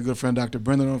good friend, Dr.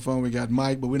 Brendan, on the phone. We got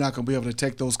Mike, but we're not going to be able to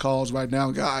take those calls right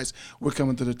now, guys. We're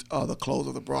coming to the close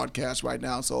of the broadcast right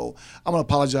now, so I'm going to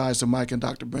apologize to Mike and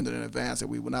Dr. Brendan in advance that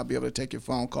we will not be able to take your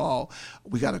phone call.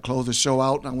 We got to close the show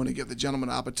out, and I want to give the gentleman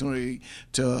an opportunity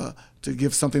to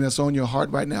give something that's on your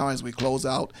heart right now as we close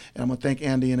out. And I'm going to thank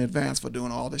Andy in advance for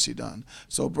doing all that she done.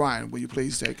 So, Brian, will you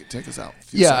please take us out?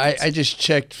 I just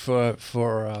checked for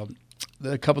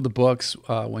a couple of the books,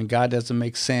 When God Doesn't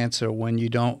Make Sense or When You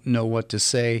Don't Know What to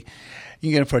Say.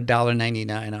 You can get it for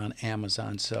 $1.99 on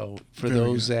Amazon. So for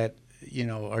those that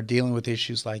are dealing with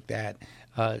issues like that,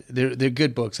 They're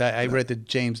good books. I read the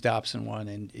James Dobson one,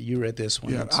 and you read this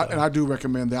one. Yeah, and I do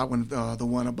recommend that one, the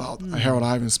one about Harold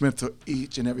Ivan Smith, to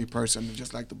each and every person,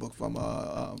 just like the book from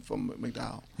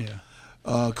McDowell.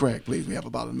 Yeah. Craig, please. We have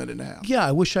about a minute and a half. Yeah,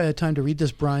 I wish I had time to read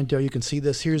this, Brian. There, you can see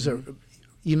this. Here's a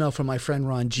email from my friend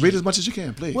Ron G. Read as much as you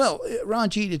can, please. Well, Ron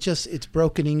G, it's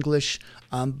broken English,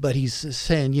 but he's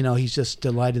saying, he's just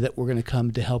delighted that we're going to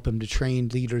come to help him to train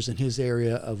leaders in his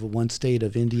area of one state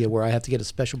of India where I have to get a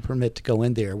special permit to go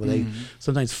in there, where they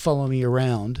sometimes follow me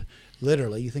around.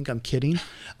 Literally, you think I'm kidding?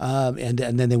 And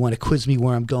then they want to quiz me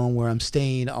where I'm going, where I'm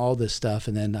staying, all this stuff,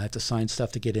 and then I have to sign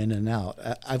stuff to get in and out.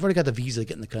 I've already got the visa to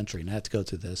get in the country, and I have to go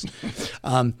through this.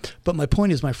 But my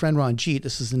point is, my friend Ron Jeet,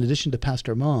 this is in addition to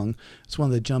Pastor Mung, it's one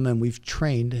of the gentlemen we've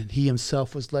trained, and he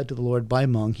himself was led to the Lord by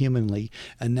Mung humanly,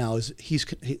 and now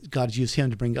God has used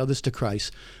him to bring others to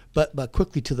Christ. But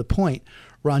quickly to the point,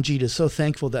 Ron Jeet is so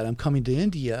thankful that I'm coming to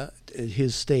India,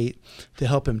 his state, to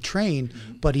help him train,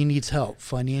 but he needs help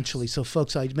financially. So,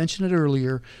 folks, I mentioned it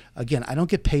earlier. Again, I don't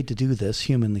get paid to do this,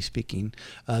 humanly speaking.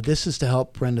 This is to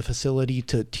help run a facility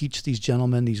to teach these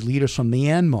gentlemen, these leaders from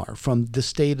Myanmar, from the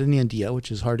state in India,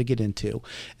 which is hard to get into,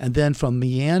 and then from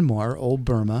Myanmar, old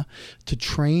Burma, to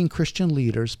train Christian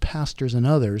leaders, pastors, and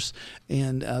others,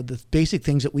 and the basic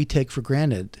things that we take for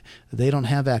granted. They don't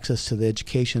have access to the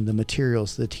education, the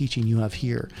materials, the teaching you have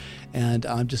here. And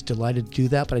I'm just delighted to do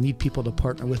that, but I need people to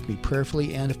partner with me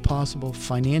prayerfully and, if possible,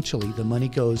 financially. The money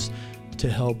goes to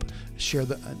help share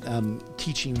the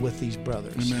teaching with these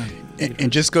brothers. Amen.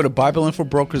 And just go to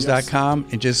BibleInfoBrokers.com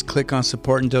and just click on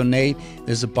support and donate.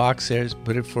 There's a box there.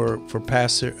 Put it for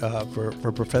Professor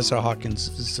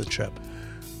Hawkins' trip.